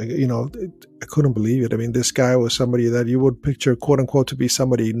is, I couldn't believe it. I mean, this guy was somebody that you would picture, quote unquote, to be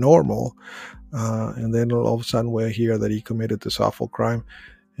somebody normal. And then all of a sudden we hear that he committed this awful crime."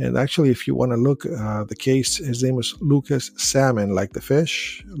 And actually, if you want to look, the case, his name was Lucas Salmon, like the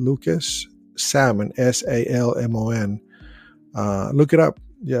fish, Lucas Salmon, Salmon. Look it up.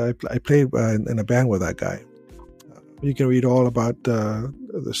 Yeah, I played in a band with that guy. You can read all about the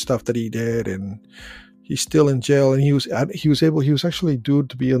stuff that he did, and he's still in jail. And he was actually due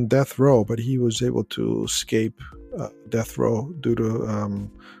to be on death row, but he was able to escape death row due to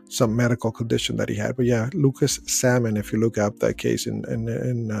some medical condition that he had. But yeah, Lucas Salmon. If you look up that case in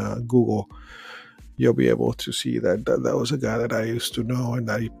Google, you'll be able to see that was a guy that I used to know and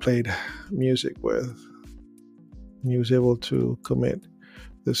that he played music with. He was able to commit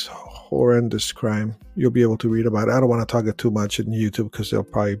this horrendous crime. You'll be able to read about it. I don't want to talk it too much in YouTube because they'll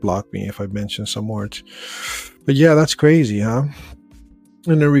probably block me if I mention some words. But yeah, that's crazy, huh?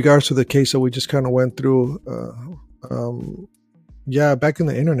 And in regards to the case that we just kind of went through, back in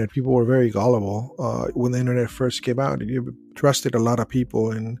the internet, people were very gullible. When the internet first came out, you trusted a lot of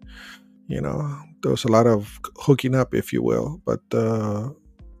people, and there was a lot of hooking up, if you will. But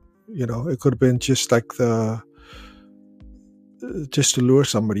it could have been just like just to lure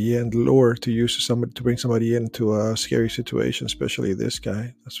somebody in, to bring somebody into a scary situation, especially this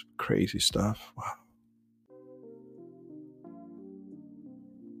guy. That's crazy stuff. Wow.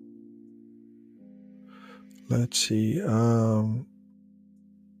 Let's see.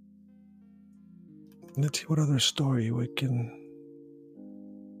 Let's see what other story we can.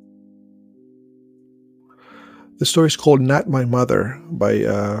 The story is called "Not My Mother" by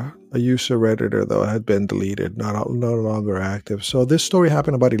a user Redditor, though it had been deleted, no longer active. So this story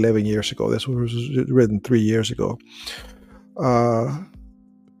happened about 11 years ago. This was written 3 years ago. I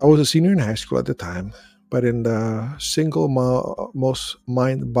was a senior in high school at the time, but in the single most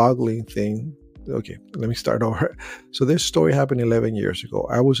mind-boggling thing. Okay, let me start over. So this story happened 11 years ago.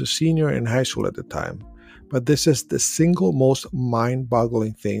 I was a senior in high school at the time, but this is the single most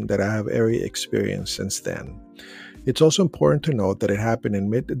mind-boggling thing that I have ever experienced since then. It's also important to note that it happened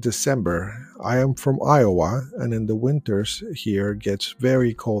in mid-December. I am from Iowa, and in the winters here, it gets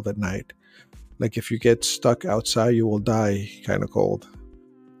very cold at night. Like if you get stuck outside, you will die kind of cold.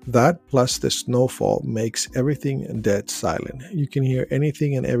 That plus the snowfall makes everything dead silent. You can hear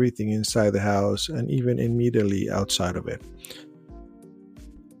anything and everything inside the house and even immediately outside of it.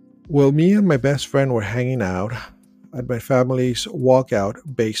 Well, me and my best friend were hanging out at my family's walkout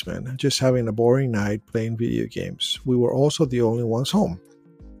basement, just having a boring night playing video games. We were also the only ones home.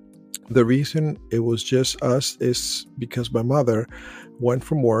 The reason it was just us is because my mother went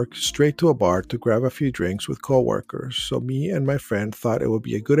from work straight to a bar to grab a few drinks with coworkers. So me and my friend thought it would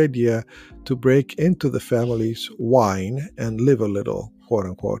be a good idea to break into the family's wine and live a little, quote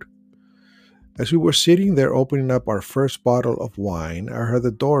unquote. As we were sitting there opening up our first bottle of wine, I heard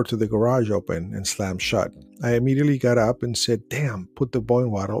the door to the garage open and slam shut. I immediately got up and said, "Damn," put the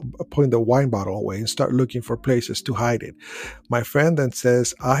wine bottle away and start looking for places to hide it. My friend then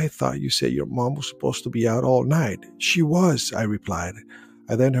says, "I thought you said your mom was supposed to be out all night." "She was," I replied.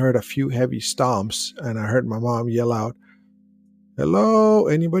 I then heard a few heavy stomps, and I heard my mom yell out, "Hello,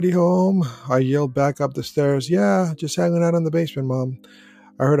 anybody home?" I yelled back up the stairs, "Yeah, just hanging out in the basement, Mom."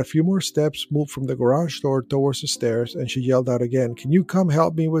 I heard a few more steps move from the garage door towards the stairs, and she yelled out again, "Can you come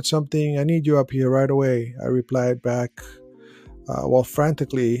help me with something? I need you up here right away." I replied back while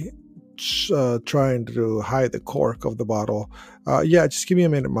frantically trying to hide the cork of the bottle. "Yeah, just give me a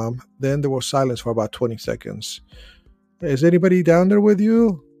minute, Mom." Then there was silence for about 20 seconds. "Is anybody down there with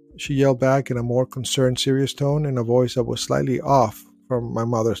you?" She yelled back in a more concerned, serious tone in a voice that was slightly off from my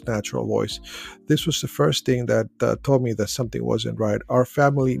mother's natural voice. This was the first thing that told me that something wasn't right. Our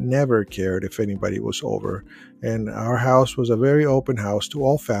family never cared if anybody was over, and our house was a very open house to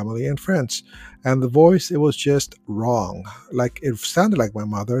all family and friends. And the voice, it was just wrong. Like it sounded like my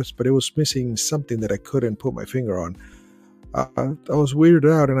mother's, but it was missing something that I couldn't put my finger on. I was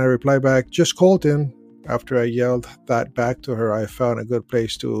weirded out and I replied back, "Just Colton." After I yelled that back to her, I found a good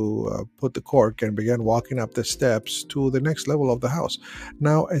place to put the cork and began walking up the steps to the next level of the house.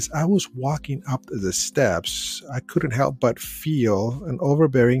 Now, as I was walking up the steps, I couldn't help but feel an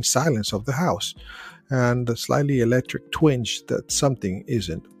overbearing silence of the house and a slightly electric twinge that something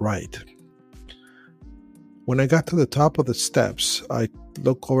isn't right. When I got to the top of the steps, I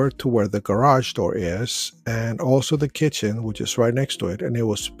looked over to where the garage door is and also the kitchen, which is right next to it, and it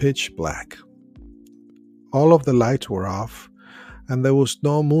was pitch black. All of the lights were off, and there was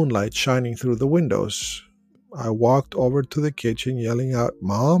no moonlight shining through the windows. I walked over to the kitchen, yelling out,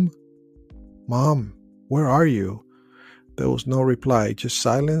 "Mom? Mom, where are you?" There was no reply, just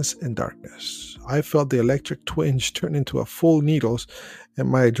silence and darkness. I felt the electric twinge turn into a full needles, and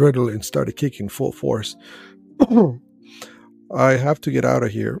my adrenaline started kicking full force. I have to get out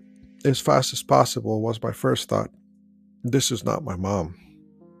of here as fast as possible, was my first thought. This is not my mom.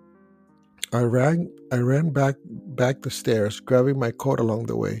 I ran back the stairs, grabbing my coat along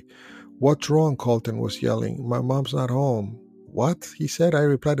the way. "What's wrong?" Colton was yelling. "My mom's not home." "What?" he said. I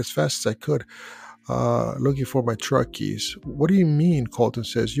replied as fast as I could, looking for my truck keys. "What do you mean?" Colton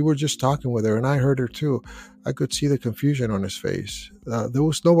says. "You were just talking with her, and I heard her too." I could see the confusion on his face. "There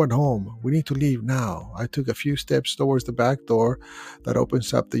was no one home. We need to leave now." I took a few steps towards the back door that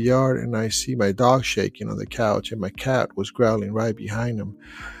opens up the yard, and I see my dog shaking on the couch, and my cat was growling right behind him.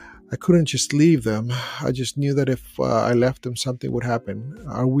 I couldn't just leave them. I just knew that if I left them, something would happen.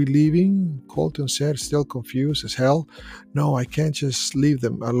 "Are we leaving?" Colton said, still confused as hell. "No, I can't just leave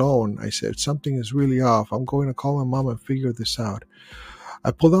them alone," I said. "Something is really off. I'm going to call my mom and figure this out."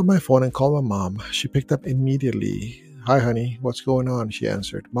 I pulled out my phone and called my mom. She picked up immediately. "Hi, honey. What's going on?" she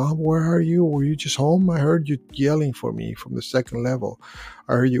answered. "Mom, where are you? Were you just home? I heard you yelling for me from the second level.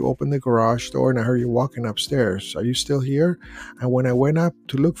 I heard you open the garage door and I heard you walking upstairs. Are you still here? And when I went up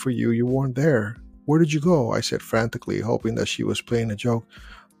to look for you, you weren't there. Where did you go?" I said frantically, hoping that she was playing a joke.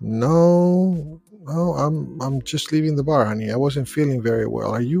 No, I'm just leaving the bar, honey. I wasn't feeling very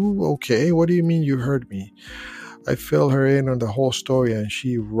well. Are you okay? What do you mean you heard me?" I filled her in on the whole story and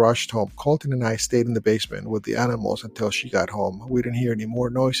she rushed home. Colton and I stayed in the basement with the animals until she got home. We didn't hear any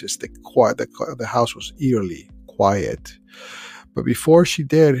more noises. The house was eerily quiet. But before she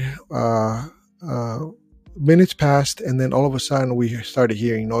did, minutes passed, and then all of a sudden we started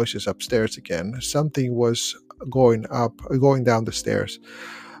hearing noises upstairs again. Something was going down the stairs.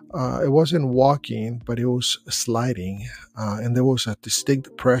 It wasn't walking, but it was sliding, and there was a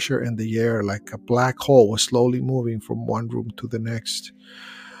distinct pressure in the air, like a black hole was slowly moving from one room to the next.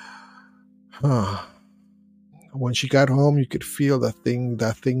 When she got home, you could feel that thing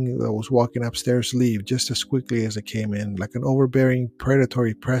that was walking upstairs leave just as quickly as it came in, like an overbearing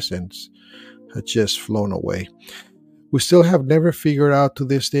predatory presence had just flown away. We still have never figured out to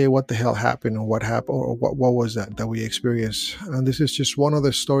this day what the hell happened or what happened or what was that we experienced. And this is just one of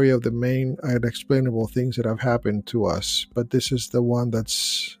the story of the main unexplainable things that have happened to us. But this is the one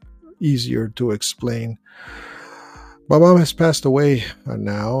that's easier to explain. My mom has passed away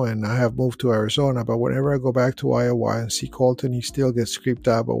now, and I have moved to Arizona, but whenever I go back to Iowa and see Colton, he still gets creeped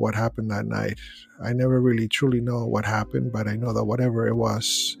out about what happened that night. I never really truly know what happened, but I know that whatever it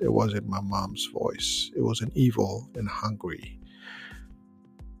wasn't my mom's voice. It was an evil and hungry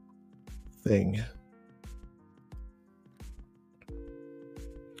thing.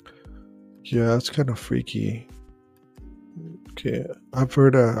 Yeah, it's kind of freaky. Okay, I've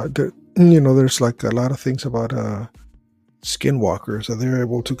heard, there's like a lot of things about skinwalkers, that they're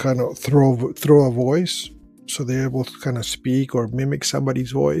able to kind of throw a voice, so they're able to kind of speak or mimic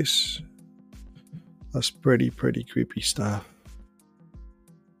somebody's voice. That's pretty creepy stuff.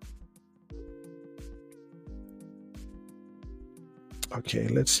 Okay,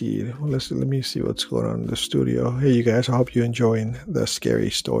 let's see. Let me see what's going on in the studio. Hey, you guys, I hope you're enjoying the Scary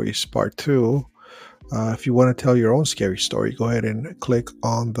Stories Part 2. If you want to tell your own scary story, go ahead and click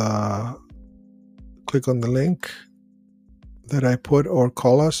on the link that I put, or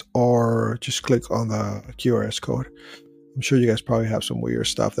call us, or just click on the QRS code. I'm sure you guys probably have some weird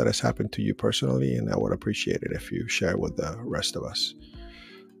stuff that has happened to you personally, and I would appreciate it if you share with the rest of us.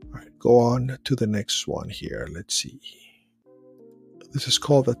 All right, go on to the next one here. Let's see. This is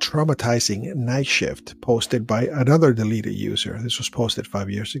called The Traumatizing Night Shift, posted by another deleted user. This was posted 5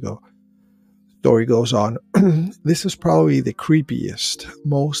 years ago. Story goes on. This is probably the creepiest,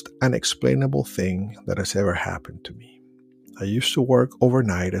 most unexplainable thing that has ever happened to me. I used to work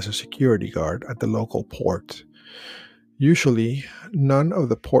overnight as a security guard at the local port. Usually, none of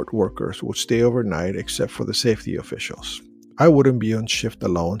the port workers would stay overnight except for the safety officials. I wouldn't be on shift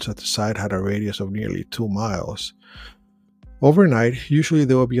alone since the site had a radius of nearly 2 miles. Overnight, usually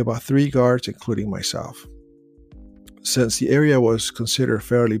there would be about 3 guards, including myself. Since the area was considered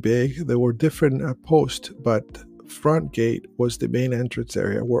fairly big, there were different posts, but front gate was the main entrance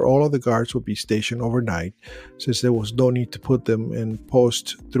area where all of the guards would be stationed overnight, since there was no need to put them in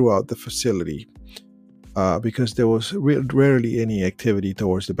posts throughout the facility, because there was rarely any activity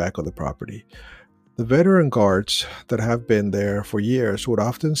towards the back of the property. The veteran guards that have been there for years would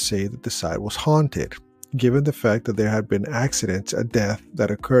often say that the site was haunted, given the fact that there had been accidents and death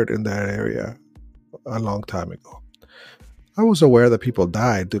that occurred in that area a long time ago. I was aware that people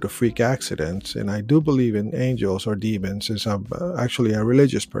died due to freak accidents, and I do believe in angels or demons since I'm actually a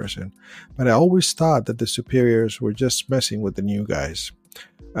religious person, but I always thought that the superiors were just messing with the new guys.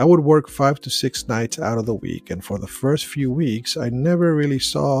 I would work 5 to 6 nights out of the week, and for the first few weeks, I never really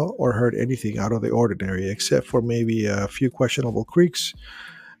saw or heard anything out of the ordinary, except for maybe a few questionable creaks,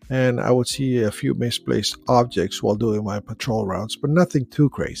 and I would see a few misplaced objects while doing my patrol rounds, but nothing too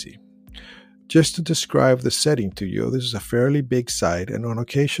crazy. Just to describe the setting to you, this is a fairly big site, and on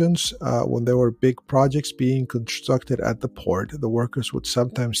occasions, when there were big projects being constructed at the port, the workers would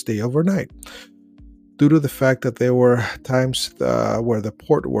sometimes stay overnight. Due to the fact that there were times where the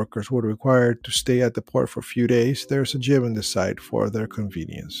port workers were required to stay at the port for a few days, there's a gym in the site for their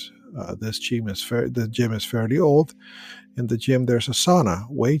convenience. The gym is fairly old. In the gym, there's a sauna,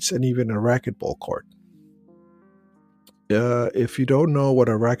 weights, and even a racquetball court. If you don't know what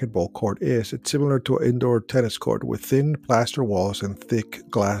a racquetball court is, it's similar to an indoor tennis court with thin plaster walls and thick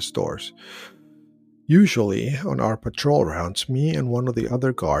glass doors. Usually, on our patrol rounds, me and one of the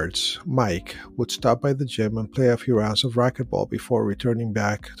other guards, Mike, would stop by the gym and play a few rounds of racquetball before returning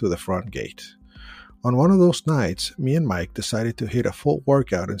back to the front gate. On one of those nights, me and Mike decided to hit a full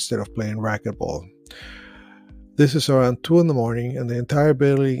workout instead of playing racquetball. This is around 2 in the morning, and the entire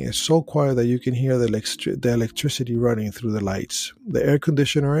building is so quiet that you can hear the electricity running through the lights. The air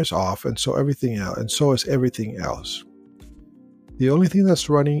conditioner is off, and so is everything else. The only thing that's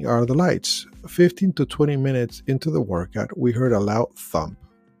running are the lights. 15 to 20 minutes into the workout, we heard a loud thump.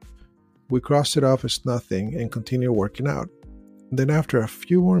 We crossed it off as nothing and continued working out. Then after a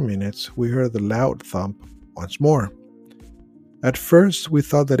few more minutes, we heard the loud thump once more. At first, we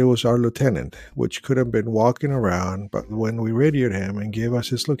thought that it was our lieutenant, which could have been walking around, but when we radioed him and gave us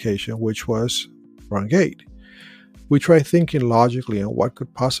his location, which was front gate, we tried thinking logically on what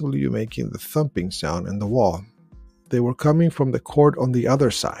could possibly be making the thumping sound in the wall. They were coming from the court on the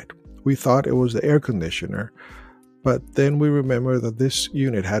other side. We thought it was the air conditioner, but then we remembered that this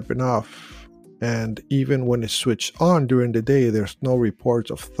unit had been off, and even when it switched on during the day, there's no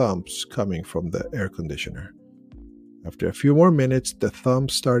reports of thumps coming from the air conditioner. After a few more minutes, the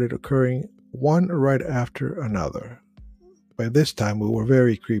thumps started occurring one right after another. By this time, we were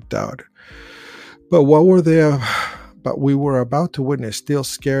very creeped out. But what we were about to witness still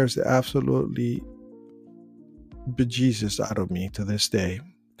scares the absolutely bejesus out of me to this day.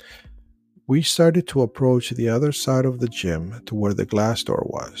 We started to approach the other side of the gym to where the glass door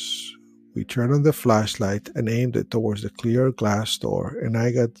was. We turned on the flashlight and aimed it towards the clear glass door, and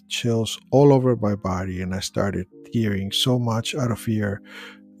I got chills all over my body, and I started tearing so much out of fear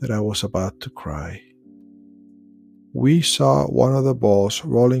that I was about to cry. We saw one of the balls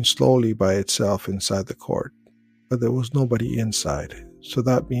rolling slowly by itself inside the court, but there was nobody inside, so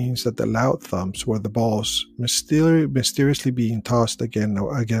that means that the loud thumps were the balls mysteriously being tossed again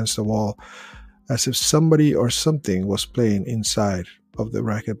against the wall, as if somebody or something was playing inside of the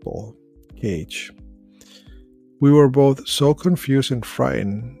racquetball cage. We were both so confused and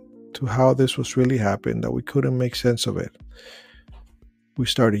frightened to how this was really happening that we couldn't make sense of it. We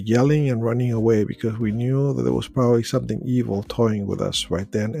started yelling and running away because we knew that there was probably something evil toying with us right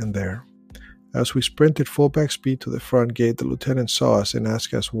then and there. As we sprinted full back speed to the front gate, the lieutenant saw us and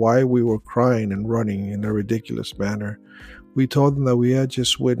asked us why we were crying and running in a ridiculous manner. We told him that we had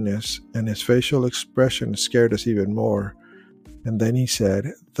just witnessed, and his facial expression scared us even more. And then he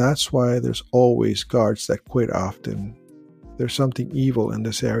said, "That's why there's always guards that quit often. There's something evil in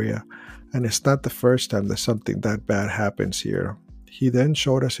this area, and it's not the first time that something that bad happens here." He then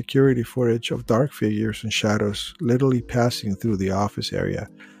showed us security footage of dark figures and shadows literally passing through the office area,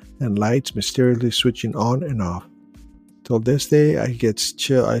 and lights mysteriously switching on and off. Till this day,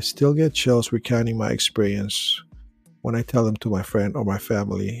 I still get chills recounting my experience. when I tell them to my friend or my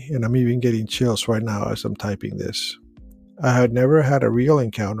family, and I'm even getting chills right now as I'm typing this. I had never had a real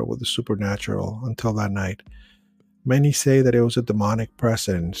encounter with the supernatural until that night. Many say that it was a demonic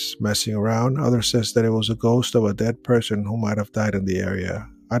presence messing around. Others says that it was a ghost of a dead person who might have died in the area.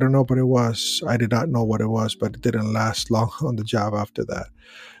 I don't know what it was. I did not know what it was, but it didn't last long on the job after that.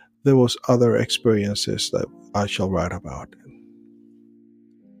 There was other experiences that I shall write about.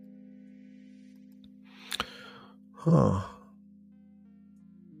 Huh.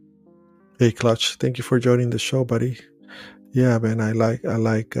 Hey Clutch, thank you for joining the show, buddy. Yeah, man, I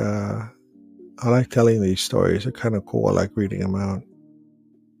like telling these stories. They're kind of cool. I like reading them out.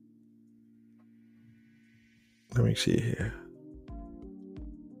 Let me see here.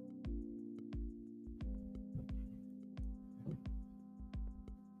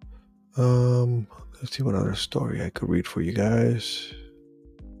 Let's see what other story I could read for you guys.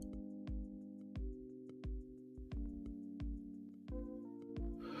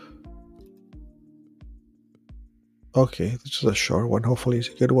 Okay, this is a short one. Hopefully, it's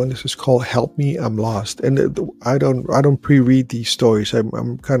a good one. This is called "Help Me, I'm Lost," and I don't pre-read these stories.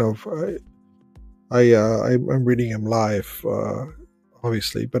 I'm kind of I'm reading them live,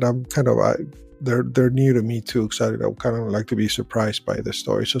 obviously, but I'm kind of they're new to me too. Because I kind of like to be surprised by the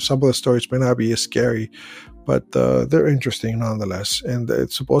story. So some of the stories may not be as scary, but they're interesting nonetheless. And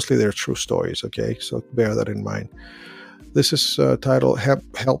supposedly they're true stories. Okay, so bear that in mind. This is titled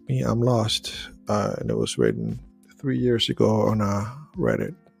 "Help Me, I'm Lost," and it was written 3 years ago on a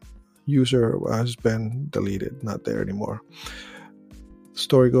Reddit. User has been deleted, not there anymore. The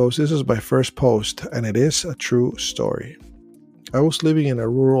story goes, this is my first post, and it is a true story. I was living in a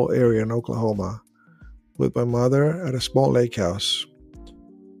rural area in Oklahoma with my mother at a small lake house.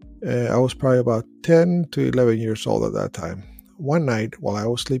 I was probably about 10 to 11 years old at that time. One night, while I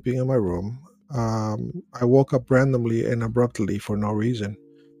was sleeping in my room, I woke up randomly and abruptly for no reason.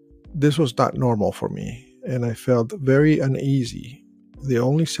 This was not normal for me, and I felt very uneasy. The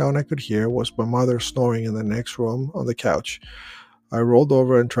only sound I could hear was my mother snoring in the next room on the couch. I rolled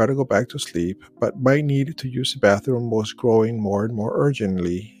over and tried to go back to sleep, but my need to use the bathroom was growing more and more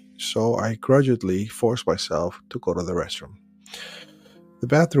urgently, so I grudgingly forced myself to go to the restroom. The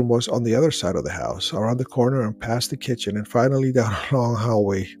bathroom was on the other side of the house, around the corner and past the kitchen, and finally down a long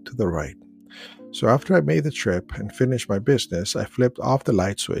hallway to the right. So after I made the trip and finished my business, I flipped off the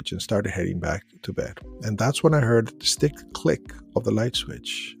light switch and started heading back to bed. And that's when I heard the distinct click of the light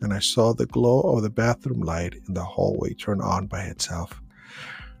switch, and I saw the glow of the bathroom light in the hallway turn on by itself.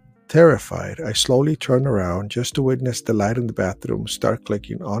 Terrified, I slowly turned around just to witness the light in the bathroom start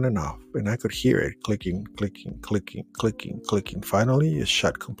clicking on and off, and I could hear it clicking, clicking, clicking, clicking, clicking. Finally, it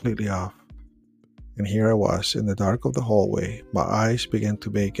shut completely off. And here I was in the dark of the hallway. My eyes began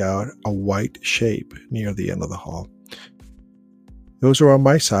to make out a white shape near the end of the hall. It was around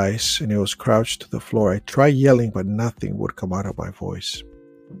my size and it was crouched to the floor. I tried yelling, but nothing would come out of my voice.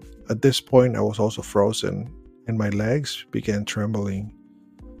 At this point, I was also frozen and my legs began trembling.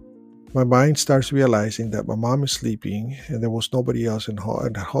 My mind starts realizing that my mom is sleeping and there was nobody else in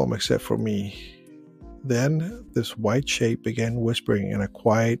the home except for me. Then this white shape began whispering in a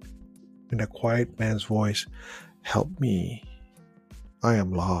quiet man's voice, "Help me. I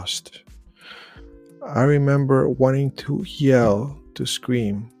am lost." I remember wanting to yell, to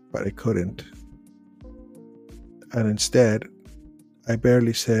scream, but I couldn't. And instead, I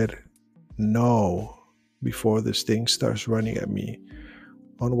barely said no before this thing starts running at me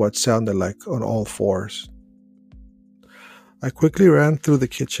on what sounded like on all fours. I quickly ran through the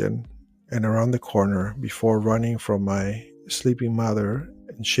kitchen and around the corner before running from my sleeping mother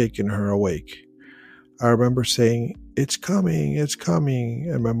and shaking her awake. I remember saying, it's coming,"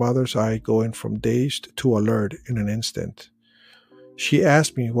 and my mother's eye going from dazed to alert in an instant. She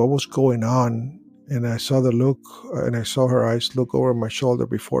asked me what was going on, and I saw her eyes look over my shoulder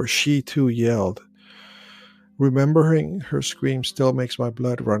before she too yelled. Remembering her scream still makes my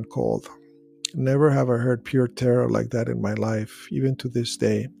blood run cold. Never have I heard pure terror like that in my life, even to this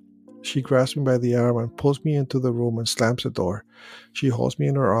day. She grabs me by the arm and pulls me into the room and slams the door. She holds me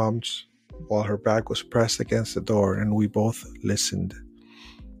in her arms while her back was pressed against the door, and we both listened.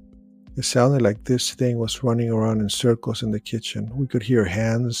 It sounded like this thing was running around in circles in the kitchen. We could hear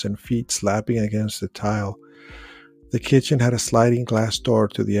hands and feet slapping against the tile. The kitchen had a sliding glass door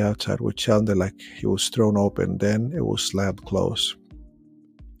to the outside, which sounded like it was thrown open, then it was slammed close.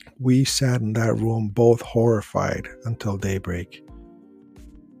 We sat in that room both horrified until daybreak.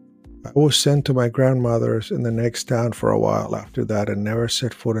 I was sent to my grandmother's in the next town for a while after that and never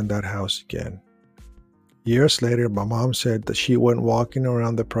set foot in that house again. Years later, my mom said that she went walking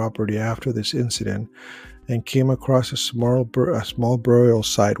around the property after this incident and came across a small burial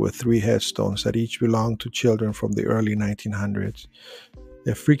site with 3 headstones that each belonged to children from the early 1900s.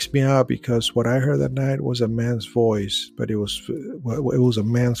 It freaks me out because what I heard that night was a man's voice, but it was a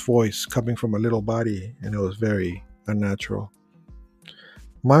man's voice coming from a little body, and it was very unnatural.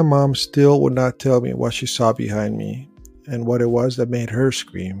 My mom still would not tell me what she saw behind me and what it was that made her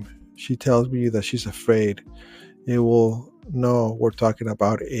scream. She tells me that she's afraid it will know we're talking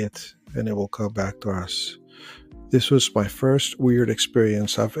about it and it will come back to us. This was my first weird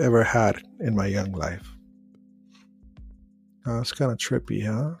experience I've ever had in my young life. It's kind of trippy,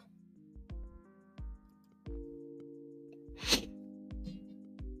 huh?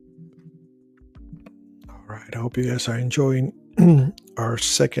 All right. I hope you guys are enjoying our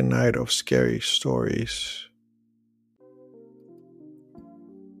second night of scary stories.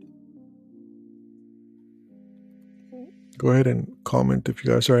 Go ahead and comment if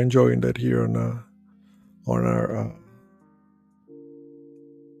you guys are enjoying that here on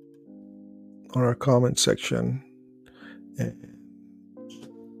our comment section, and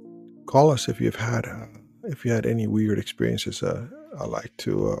call us if you had any weird experiences. I like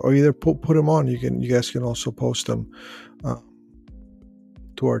to, or either put them on. You guys can also post them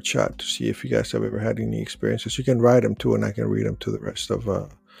to our chat to see if you guys have ever had any experiences. You can write them too, and I can read them to the rest of the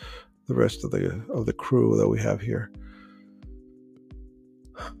crew that we have here.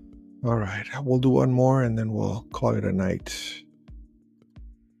 All right, we'll do one more and then we'll call it a night.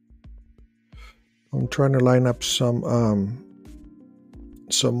 I'm trying to line up some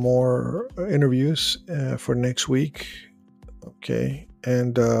more interviews for next week. Okay,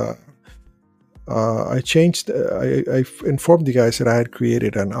 and I changed. I informed you guys that I had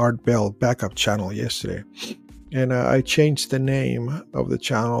created an Art Bell backup channel yesterday, and I changed the name of the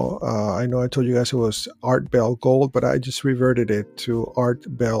channel. I know I told you guys it was Art Bell Gold, but I just reverted it to Art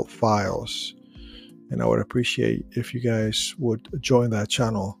Bell Files, and I would appreciate if you guys would join that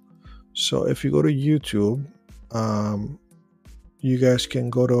channel. So if you go to YouTube, you guys can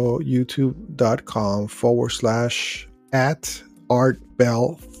go to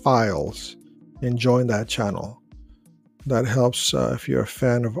youtube.com/@ArtBellFiles and join that channel. That helps. If you're a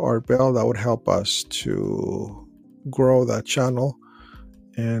fan of Art Bell, that would help us to grow that channel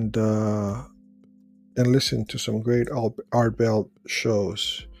and listen to some great Art Bell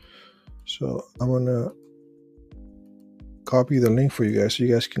shows. So I'm gonna copy the link for you guys so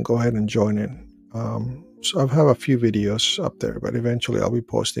you guys can go ahead and join in. So I have a few videos up there, but eventually I'll be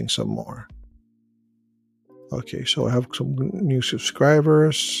posting some more. Okay, so I have some new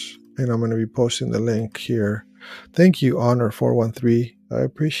subscribers, and I'm going to be posting the link here. Thank you, Honor413. I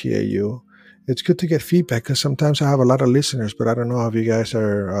appreciate you. It's good to get feedback because sometimes I have a lot of listeners, but I don't know if you guys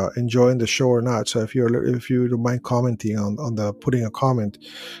are enjoying the show or not. So if you don't mind commenting on the putting a comment,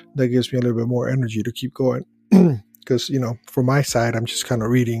 that gives me a little bit more energy to keep going. Because from my side, I'm just kind of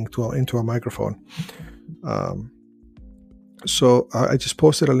reading into a microphone. So I just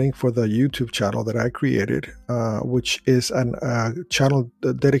posted a link for the YouTube channel that I created, which is a channel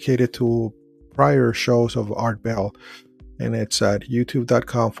dedicated to prior shows of Art Bell, and it's at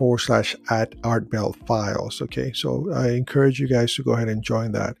youtube.com/@ArtBellFiles. Okay, so I encourage you guys to go ahead and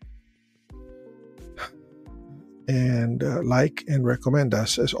join that, and like and recommend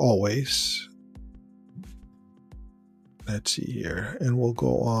us as always. Let's see here, and we'll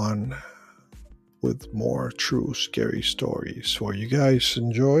go on with more true scary stories for you guys.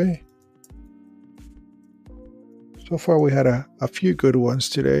 Enjoy. So far we had a few good ones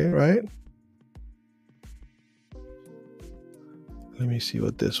today, right? Let me see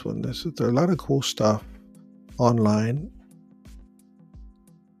what this one is. There's a lot of cool stuff online.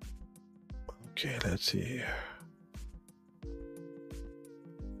 Okay, let's see here.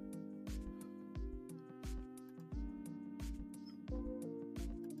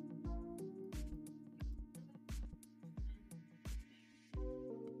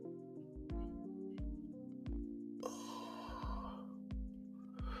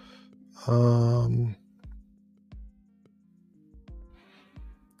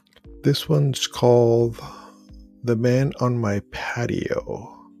 This one's called The Man on My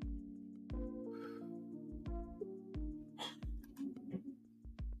Patio.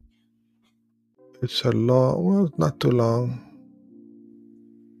 It's not too long.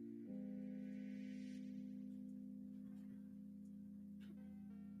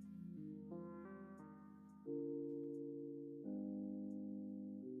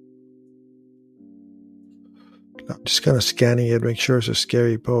 I'm just kind of scanning it, make sure it's a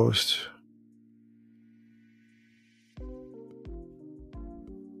scary post.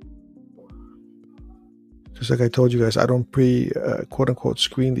 Just like I told you guys, I don't quote unquote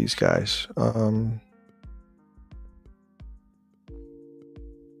screen these guys.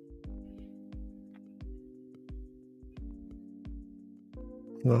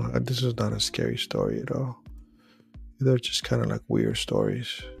 No, this is not a scary story at all. They're just kind of like weird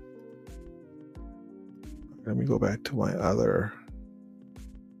stories. Let me go back to my other.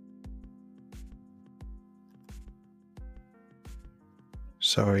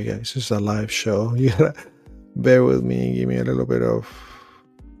 Sorry, guys, this is a live show. You gotta bear with me and give me a little bit of.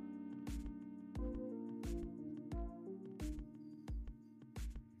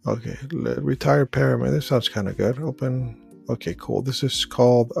 Okay, retired paramedic. This sounds kind of good. Open. Okay, cool. This is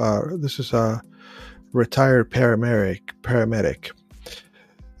called. This is a retired paramedic.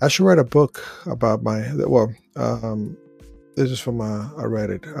 I should write a book about my. Well, this is from a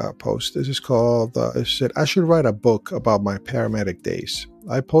Reddit post. This is called. It said I should write a book about my paramedic days.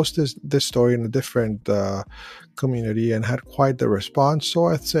 I posted this story in a different community and had quite the response. So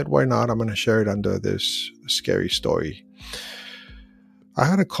I said, why not? I'm going to share it under this scary story. I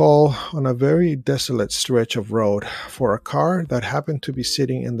had a call on a very desolate stretch of road for a car that happened to be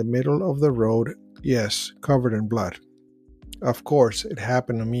sitting in the middle of the road, yes, covered in blood. Of course, it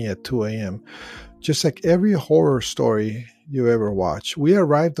happened to me at 2 a.m. Just like every horror story you ever watch, we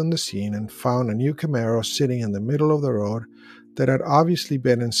arrived on the scene and found a new Camaro sitting in the middle of the road that had obviously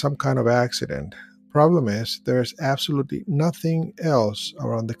been in some kind of accident. Problem is, there is absolutely nothing else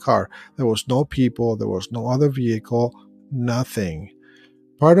around the car. There was no people, there was no other vehicle, nothing.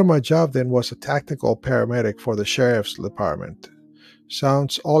 Part of my job then was a tactical paramedic for the sheriff's department.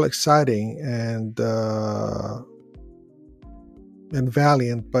 Sounds all exciting and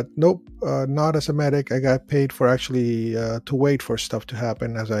valiant, but nope, not as a medic. I got paid for actually to wait for stuff to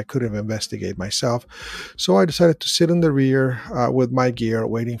happen as I couldn't investigate myself. So I decided to sit in the rear with my gear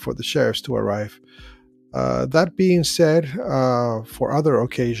waiting for the sheriffs to arrive. That being said, for other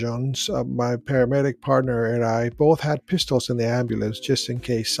occasions, my paramedic partner and I both had pistols in the ambulance just in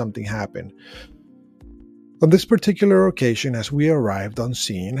case something happened. On this particular occasion, as we arrived on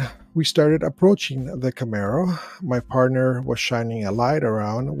scene, we started approaching the Camaro. My partner was shining a light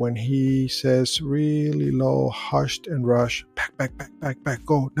around when he says really low, hushed and rushed, back,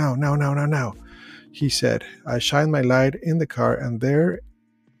 go, now, he said. I shined my light in the car and there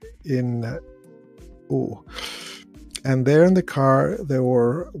in the car there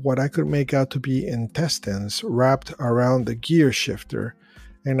were what I could make out to be intestines wrapped around the gear shifter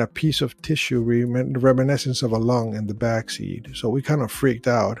and a piece of tissue reminiscent of a lung in the back seat. So we kind of freaked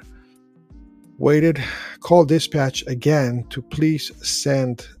out. Waited, called dispatch again to please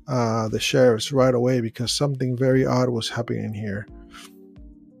send the sheriffs right away because something very odd was happening here.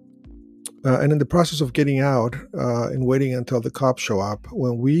 And in the process of getting out and waiting until the cops show up,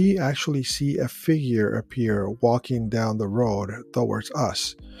 when we actually see a figure appear walking down the road towards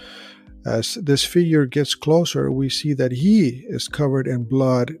us. As this figure gets closer, we see that he is covered in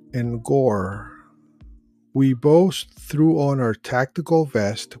blood and gore. We both threw on our tactical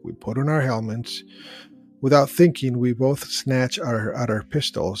vest, we put on our helmets. Without thinking, we both snatched at our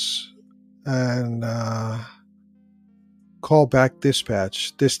pistols and call back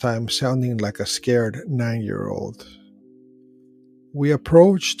dispatch, this time sounding like a scared 9-year-old. We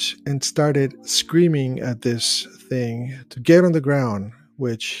approached and started screaming at this thing to get on the ground,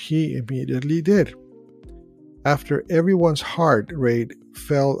 which he immediately did. After everyone's heart rate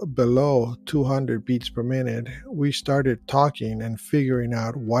fell below 200 beats per minute, we started talking and figuring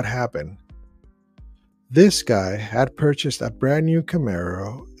out what happened. This guy had purchased a brand new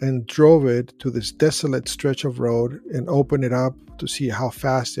Camaro and drove it to this desolate stretch of road and opened it up to see how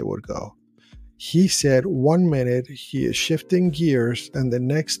fast it would go. He said 1 minute he is shifting gears and the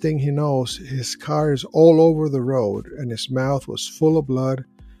next thing he knows his car is all over the road and his mouth was full of blood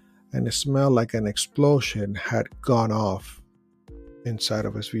and it smelled like an explosion had gone off inside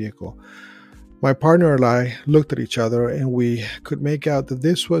of his vehicle. My partner and I looked at each other and we could make out that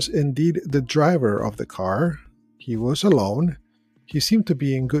this was indeed the driver of the car. He was alone. He seemed to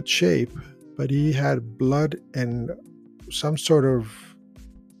be in good shape, but he had blood and some sort of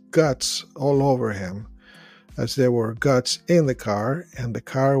guts all over him, as there were guts in the car and the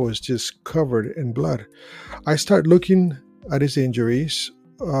car was just covered in blood. I started looking at his injuries,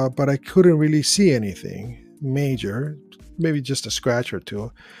 but I couldn't really see anything major, maybe just a scratch or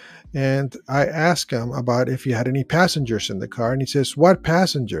two. And I asked him about if he had any passengers in the car, and he says, "What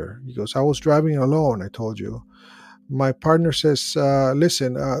passenger?" He goes, "I was driving alone, I told you." My partner says,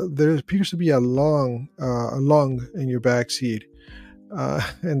 "Listen, there appears to be a lung in your back seat."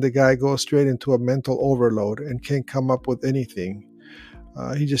 And the guy goes straight into a mental overload and can't come up with anything.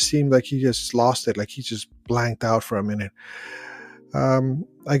 He just seemed like he just lost it, like he just blanked out for a minute.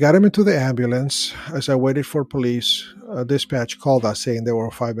 I got him into the ambulance. As I waited for police, dispatch called us saying they were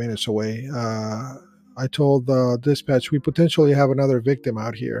 5 minutes away. I told the dispatch, we potentially have another victim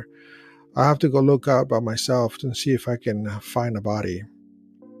out here. I have to go look out by myself and see if I can find a body.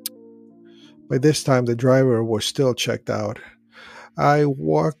 By this time, the driver was still checked out. I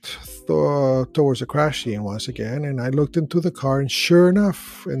walked towards the crash scene once again, and I looked into the car, and sure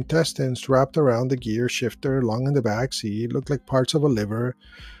enough, intestines wrapped around the gear shifter, along in the back seat. It looked like parts of a liver.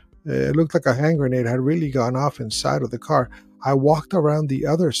 It looked like a hand grenade had really gone off inside of the car. I walked around the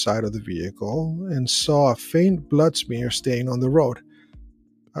other side of the vehicle and saw a faint blood smear stain on the road.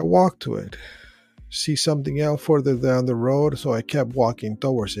 I walked to it, see something else further down the road, so I kept walking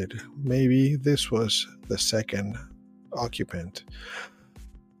towards it. Maybe this was the second occupant.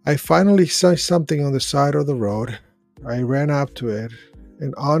 I finally saw something on the side of the road. I ran up to it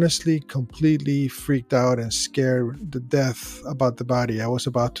and honestly completely freaked out and scared to death about the body I was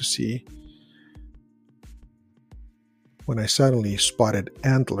about to see when I suddenly spotted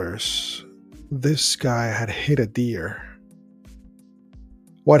antlers. This guy had hit a deer.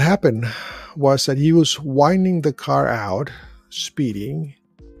 What happened was that he was winding the car out, speeding.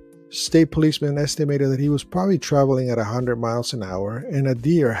 State policemen estimated that he was probably traveling at 100 miles an hour, and a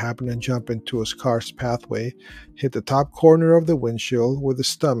deer happened to jump into his car's pathway, hit the top corner of the windshield with the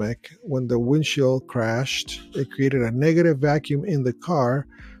stomach. When the windshield crashed, it created a negative vacuum in the car,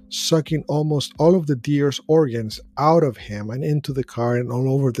 sucking almost all of the deer's organs out of him and into the car and all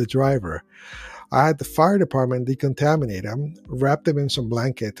over the driver. I had the fire department decontaminate him, wrapped him in some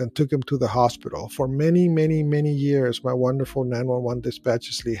blankets, and took him to the hospital. For many, many, many years, my wonderful 911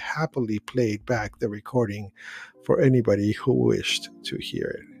 dispatchers happily played back the recording for anybody who wished to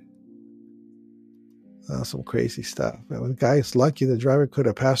hear it. Some crazy stuff. The guy is lucky the driver could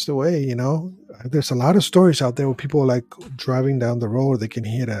have passed away, you know. There's a lot of stories out there where people like driving down the road, they can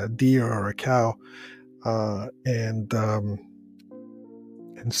hit a deer or a cow, and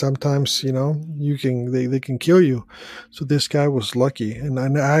sometimes, you know, they can kill you. So this guy was lucky. And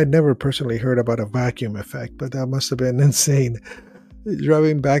I had never personally heard about a vacuum effect, but that must have been insane.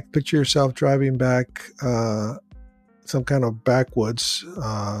 Picture yourself driving back some kind of backwoods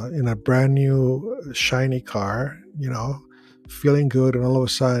in a brand new shiny car, you know, feeling good, and all of a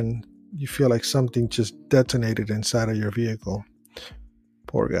sudden you feel like something just detonated inside of your vehicle.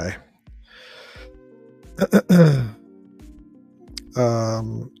 Poor guy.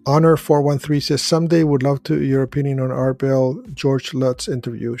 Honor 413 says, someday would love to your opinion on Art Bell George Lutz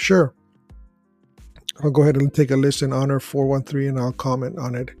interview. Sure, I'll go ahead and take a listen, Honor 413, and I'll comment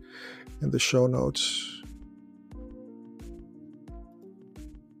on it in the show notes.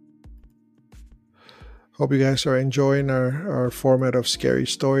 Hope you guys are enjoying our format of scary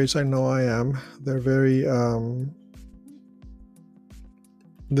stories. I know I am. They're very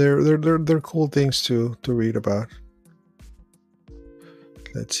they're cool things to read about.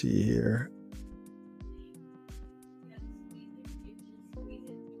 Let's see here.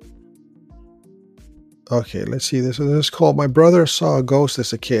 Okay, let's see this. This is called My Brother Saw a Ghost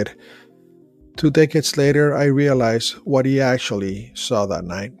as a Kid. 2 decades later, I realized what he actually saw that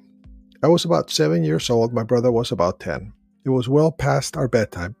night. I was about 7 years old. My brother was about 10. It was well past our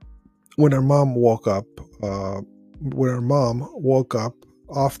bedtime when our mom woke up.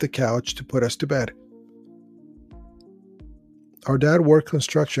 Off the couch to put us to bed. Our dad worked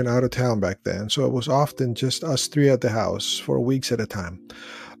construction out of town back then, so it was often just us three at the house for weeks at a time.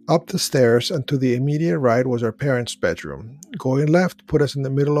 Up the stairs and to the immediate right was our parents' bedroom. Going left put us in the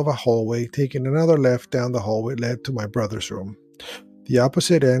middle of a hallway. Taking another left down the hallway led to my brother's room. The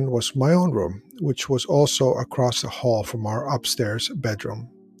opposite end was my own room, which was also across the hall from our upstairs bedroom.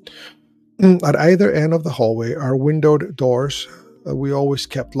 At either end of the hallway are windowed doors we always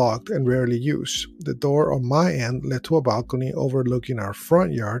kept locked and rarely used. The door on my end led to a balcony overlooking our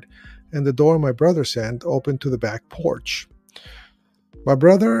front yard, and the door on my brother's end opened to the back porch. My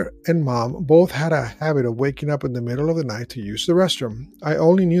brother and mom both had a habit of waking up in the middle of the night to use the restroom. I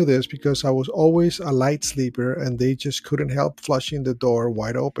only knew this because I was always a light sleeper and they just couldn't help flushing the door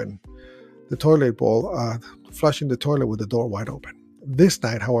wide open. Flushing the toilet with the door wide open. This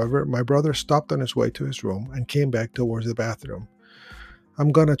night, however, my brother stopped on his way to his room and came back towards the bathroom.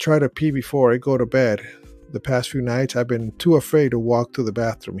 I'm gonna try to pee before I go to bed. The past few nights I've been too afraid to walk to the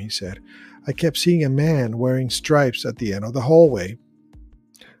bathroom, he said. I kept seeing a man wearing stripes at the end of the hallway.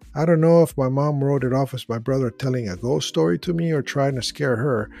 I don't know if my mom wrote it off as my brother telling a ghost story to me or trying to scare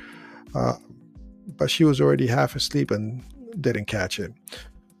her, but she was already half asleep and didn't catch it.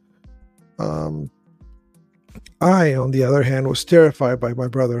 I, on the other hand, was terrified by my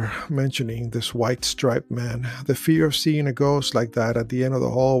brother mentioning this white striped man. The fear of seeing a ghost like that at the end of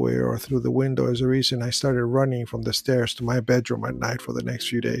the hallway or through the window is the reason I started running from the stairs to my bedroom at night for the next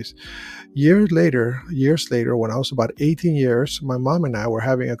few days. Years later, when I was about 18 years, my mom and I were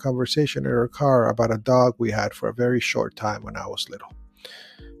having a conversation in her car about a dog we had for a very short time when I was little.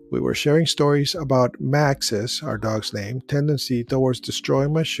 We were sharing stories about Max's, our dog's name, tendency towards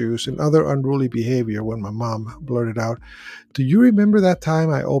destroying my shoes and other unruly behavior when my mom blurted out, "Do you remember that time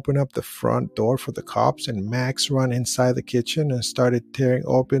I opened up the front door for the cops and Max ran inside the kitchen and started tearing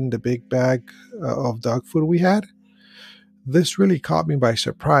open the big bag of dog food we had?" This really caught me by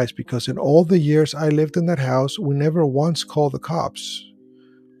surprise because in all the years I lived in that house, we never once called the cops.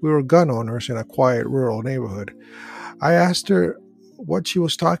 We were gun owners in a quiet rural neighborhood. I asked her what she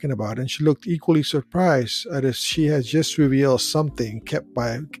was talking about, and she looked equally surprised as if she had just revealed something kept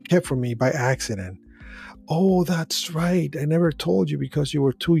from me by accident. "Oh, that's right. I never told you because you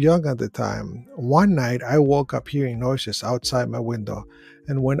were too young at the time. One night I woke up hearing noises outside my window,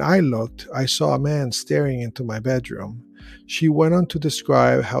 and when I looked, I saw a man staring into my bedroom." She went on to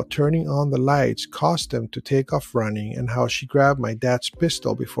describe how turning on the lights caused them to take off running and how she grabbed my dad's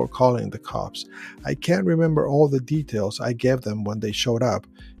pistol before calling the cops. I can't remember all the details I gave them when they showed up.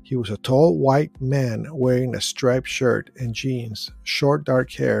 He was a tall white man wearing a striped shirt and jeans, short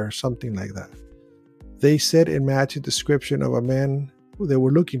dark hair, something like that. They said it matched the description of a man they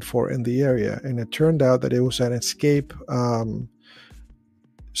were looking for in the area, and it turned out that it was an escape from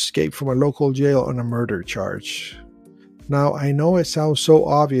a local jail on a murder charge. Now, I know it sounds so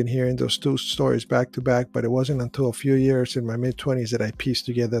obvious hearing those two stories back to back, but it wasn't until a few years in my mid-20s that I pieced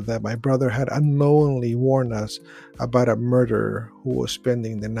together that my brother had unknowingly warned us about a murderer who was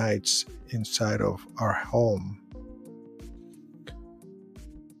spending the nights inside of our home.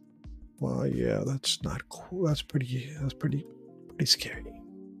 Well, yeah, that's not cool. That's pretty scary.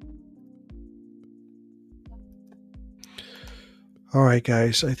 All right,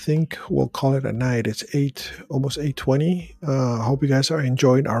 guys, I think we'll call it a night. It's almost 8:20. I hope you guys are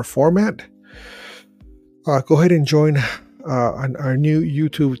enjoying our format. Go ahead and join our new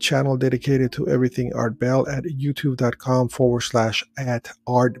YouTube channel dedicated to everything Art Bell at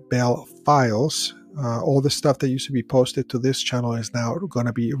youtube.com/@ArtBellFiles. All the stuff that used to be posted to this channel is now going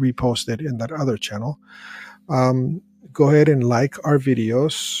to be reposted in that other channel. Go ahead and like our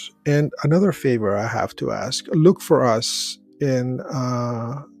videos. And another favor I have to ask, look for us and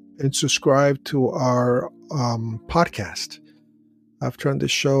subscribe to our podcast. I've turned the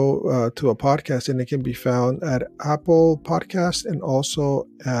show to a podcast, and it can be found at Apple Podcast and also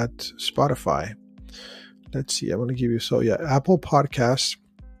at Spotify. Let's see, I'm going to give you, Apple Podcast.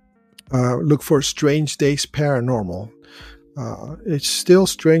 Look for Strange Days Paranormal. It's still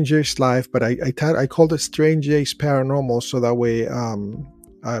Strange Days Live, but I called it Strange Days Paranormal so that way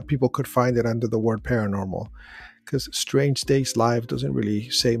people could find it under the word paranormal, because Strange Days Live doesn't really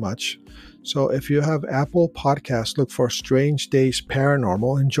say much. So if you have Apple Podcasts, look for Strange Days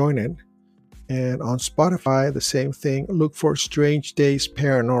Paranormal and join it. And on Spotify, the same thing. Look for Strange Days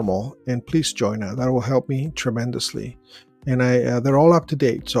Paranormal and please join it. That will help me tremendously. And they're all up to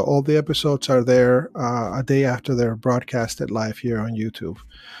date. So all the episodes are there a day after they're broadcasted live here on YouTube.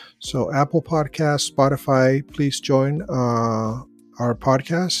 So Apple Podcasts, Spotify, please join our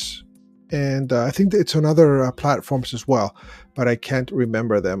podcasts. And I think it's on other platforms as well, but I can't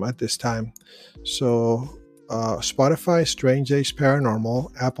remember them at this time. So Spotify, Strange Days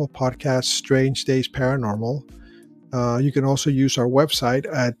Paranormal, Apple Podcasts, Strange Days Paranormal. You can also use our website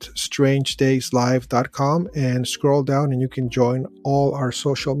at strangedayslive.com and scroll down and you can join all our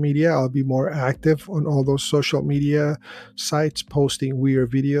social media. I'll be more active on all those social media sites, posting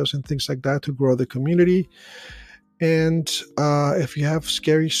weird videos and things like that to grow the community. And if you have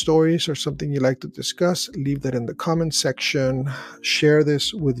scary stories or something you'd like to discuss, leave that in the comment section. Share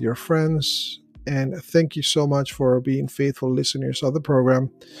this with your friends. And thank you so much for being faithful listeners of the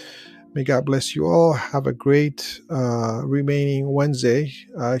program. May God bless you all. Have a great remaining Wednesday.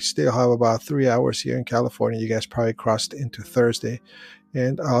 I still have about 3 hours here in California. You guys probably crossed into Thursday.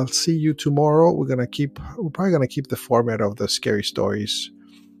 And I'll see you tomorrow. We're probably gonna keep the format of the scary stories.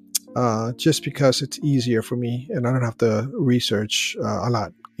 Just because it's easier for me and I don't have to research a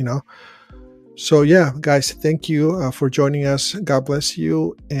lot, So yeah, guys, thank you for joining us. God bless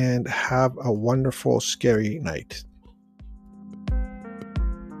you and have a wonderful, scary night.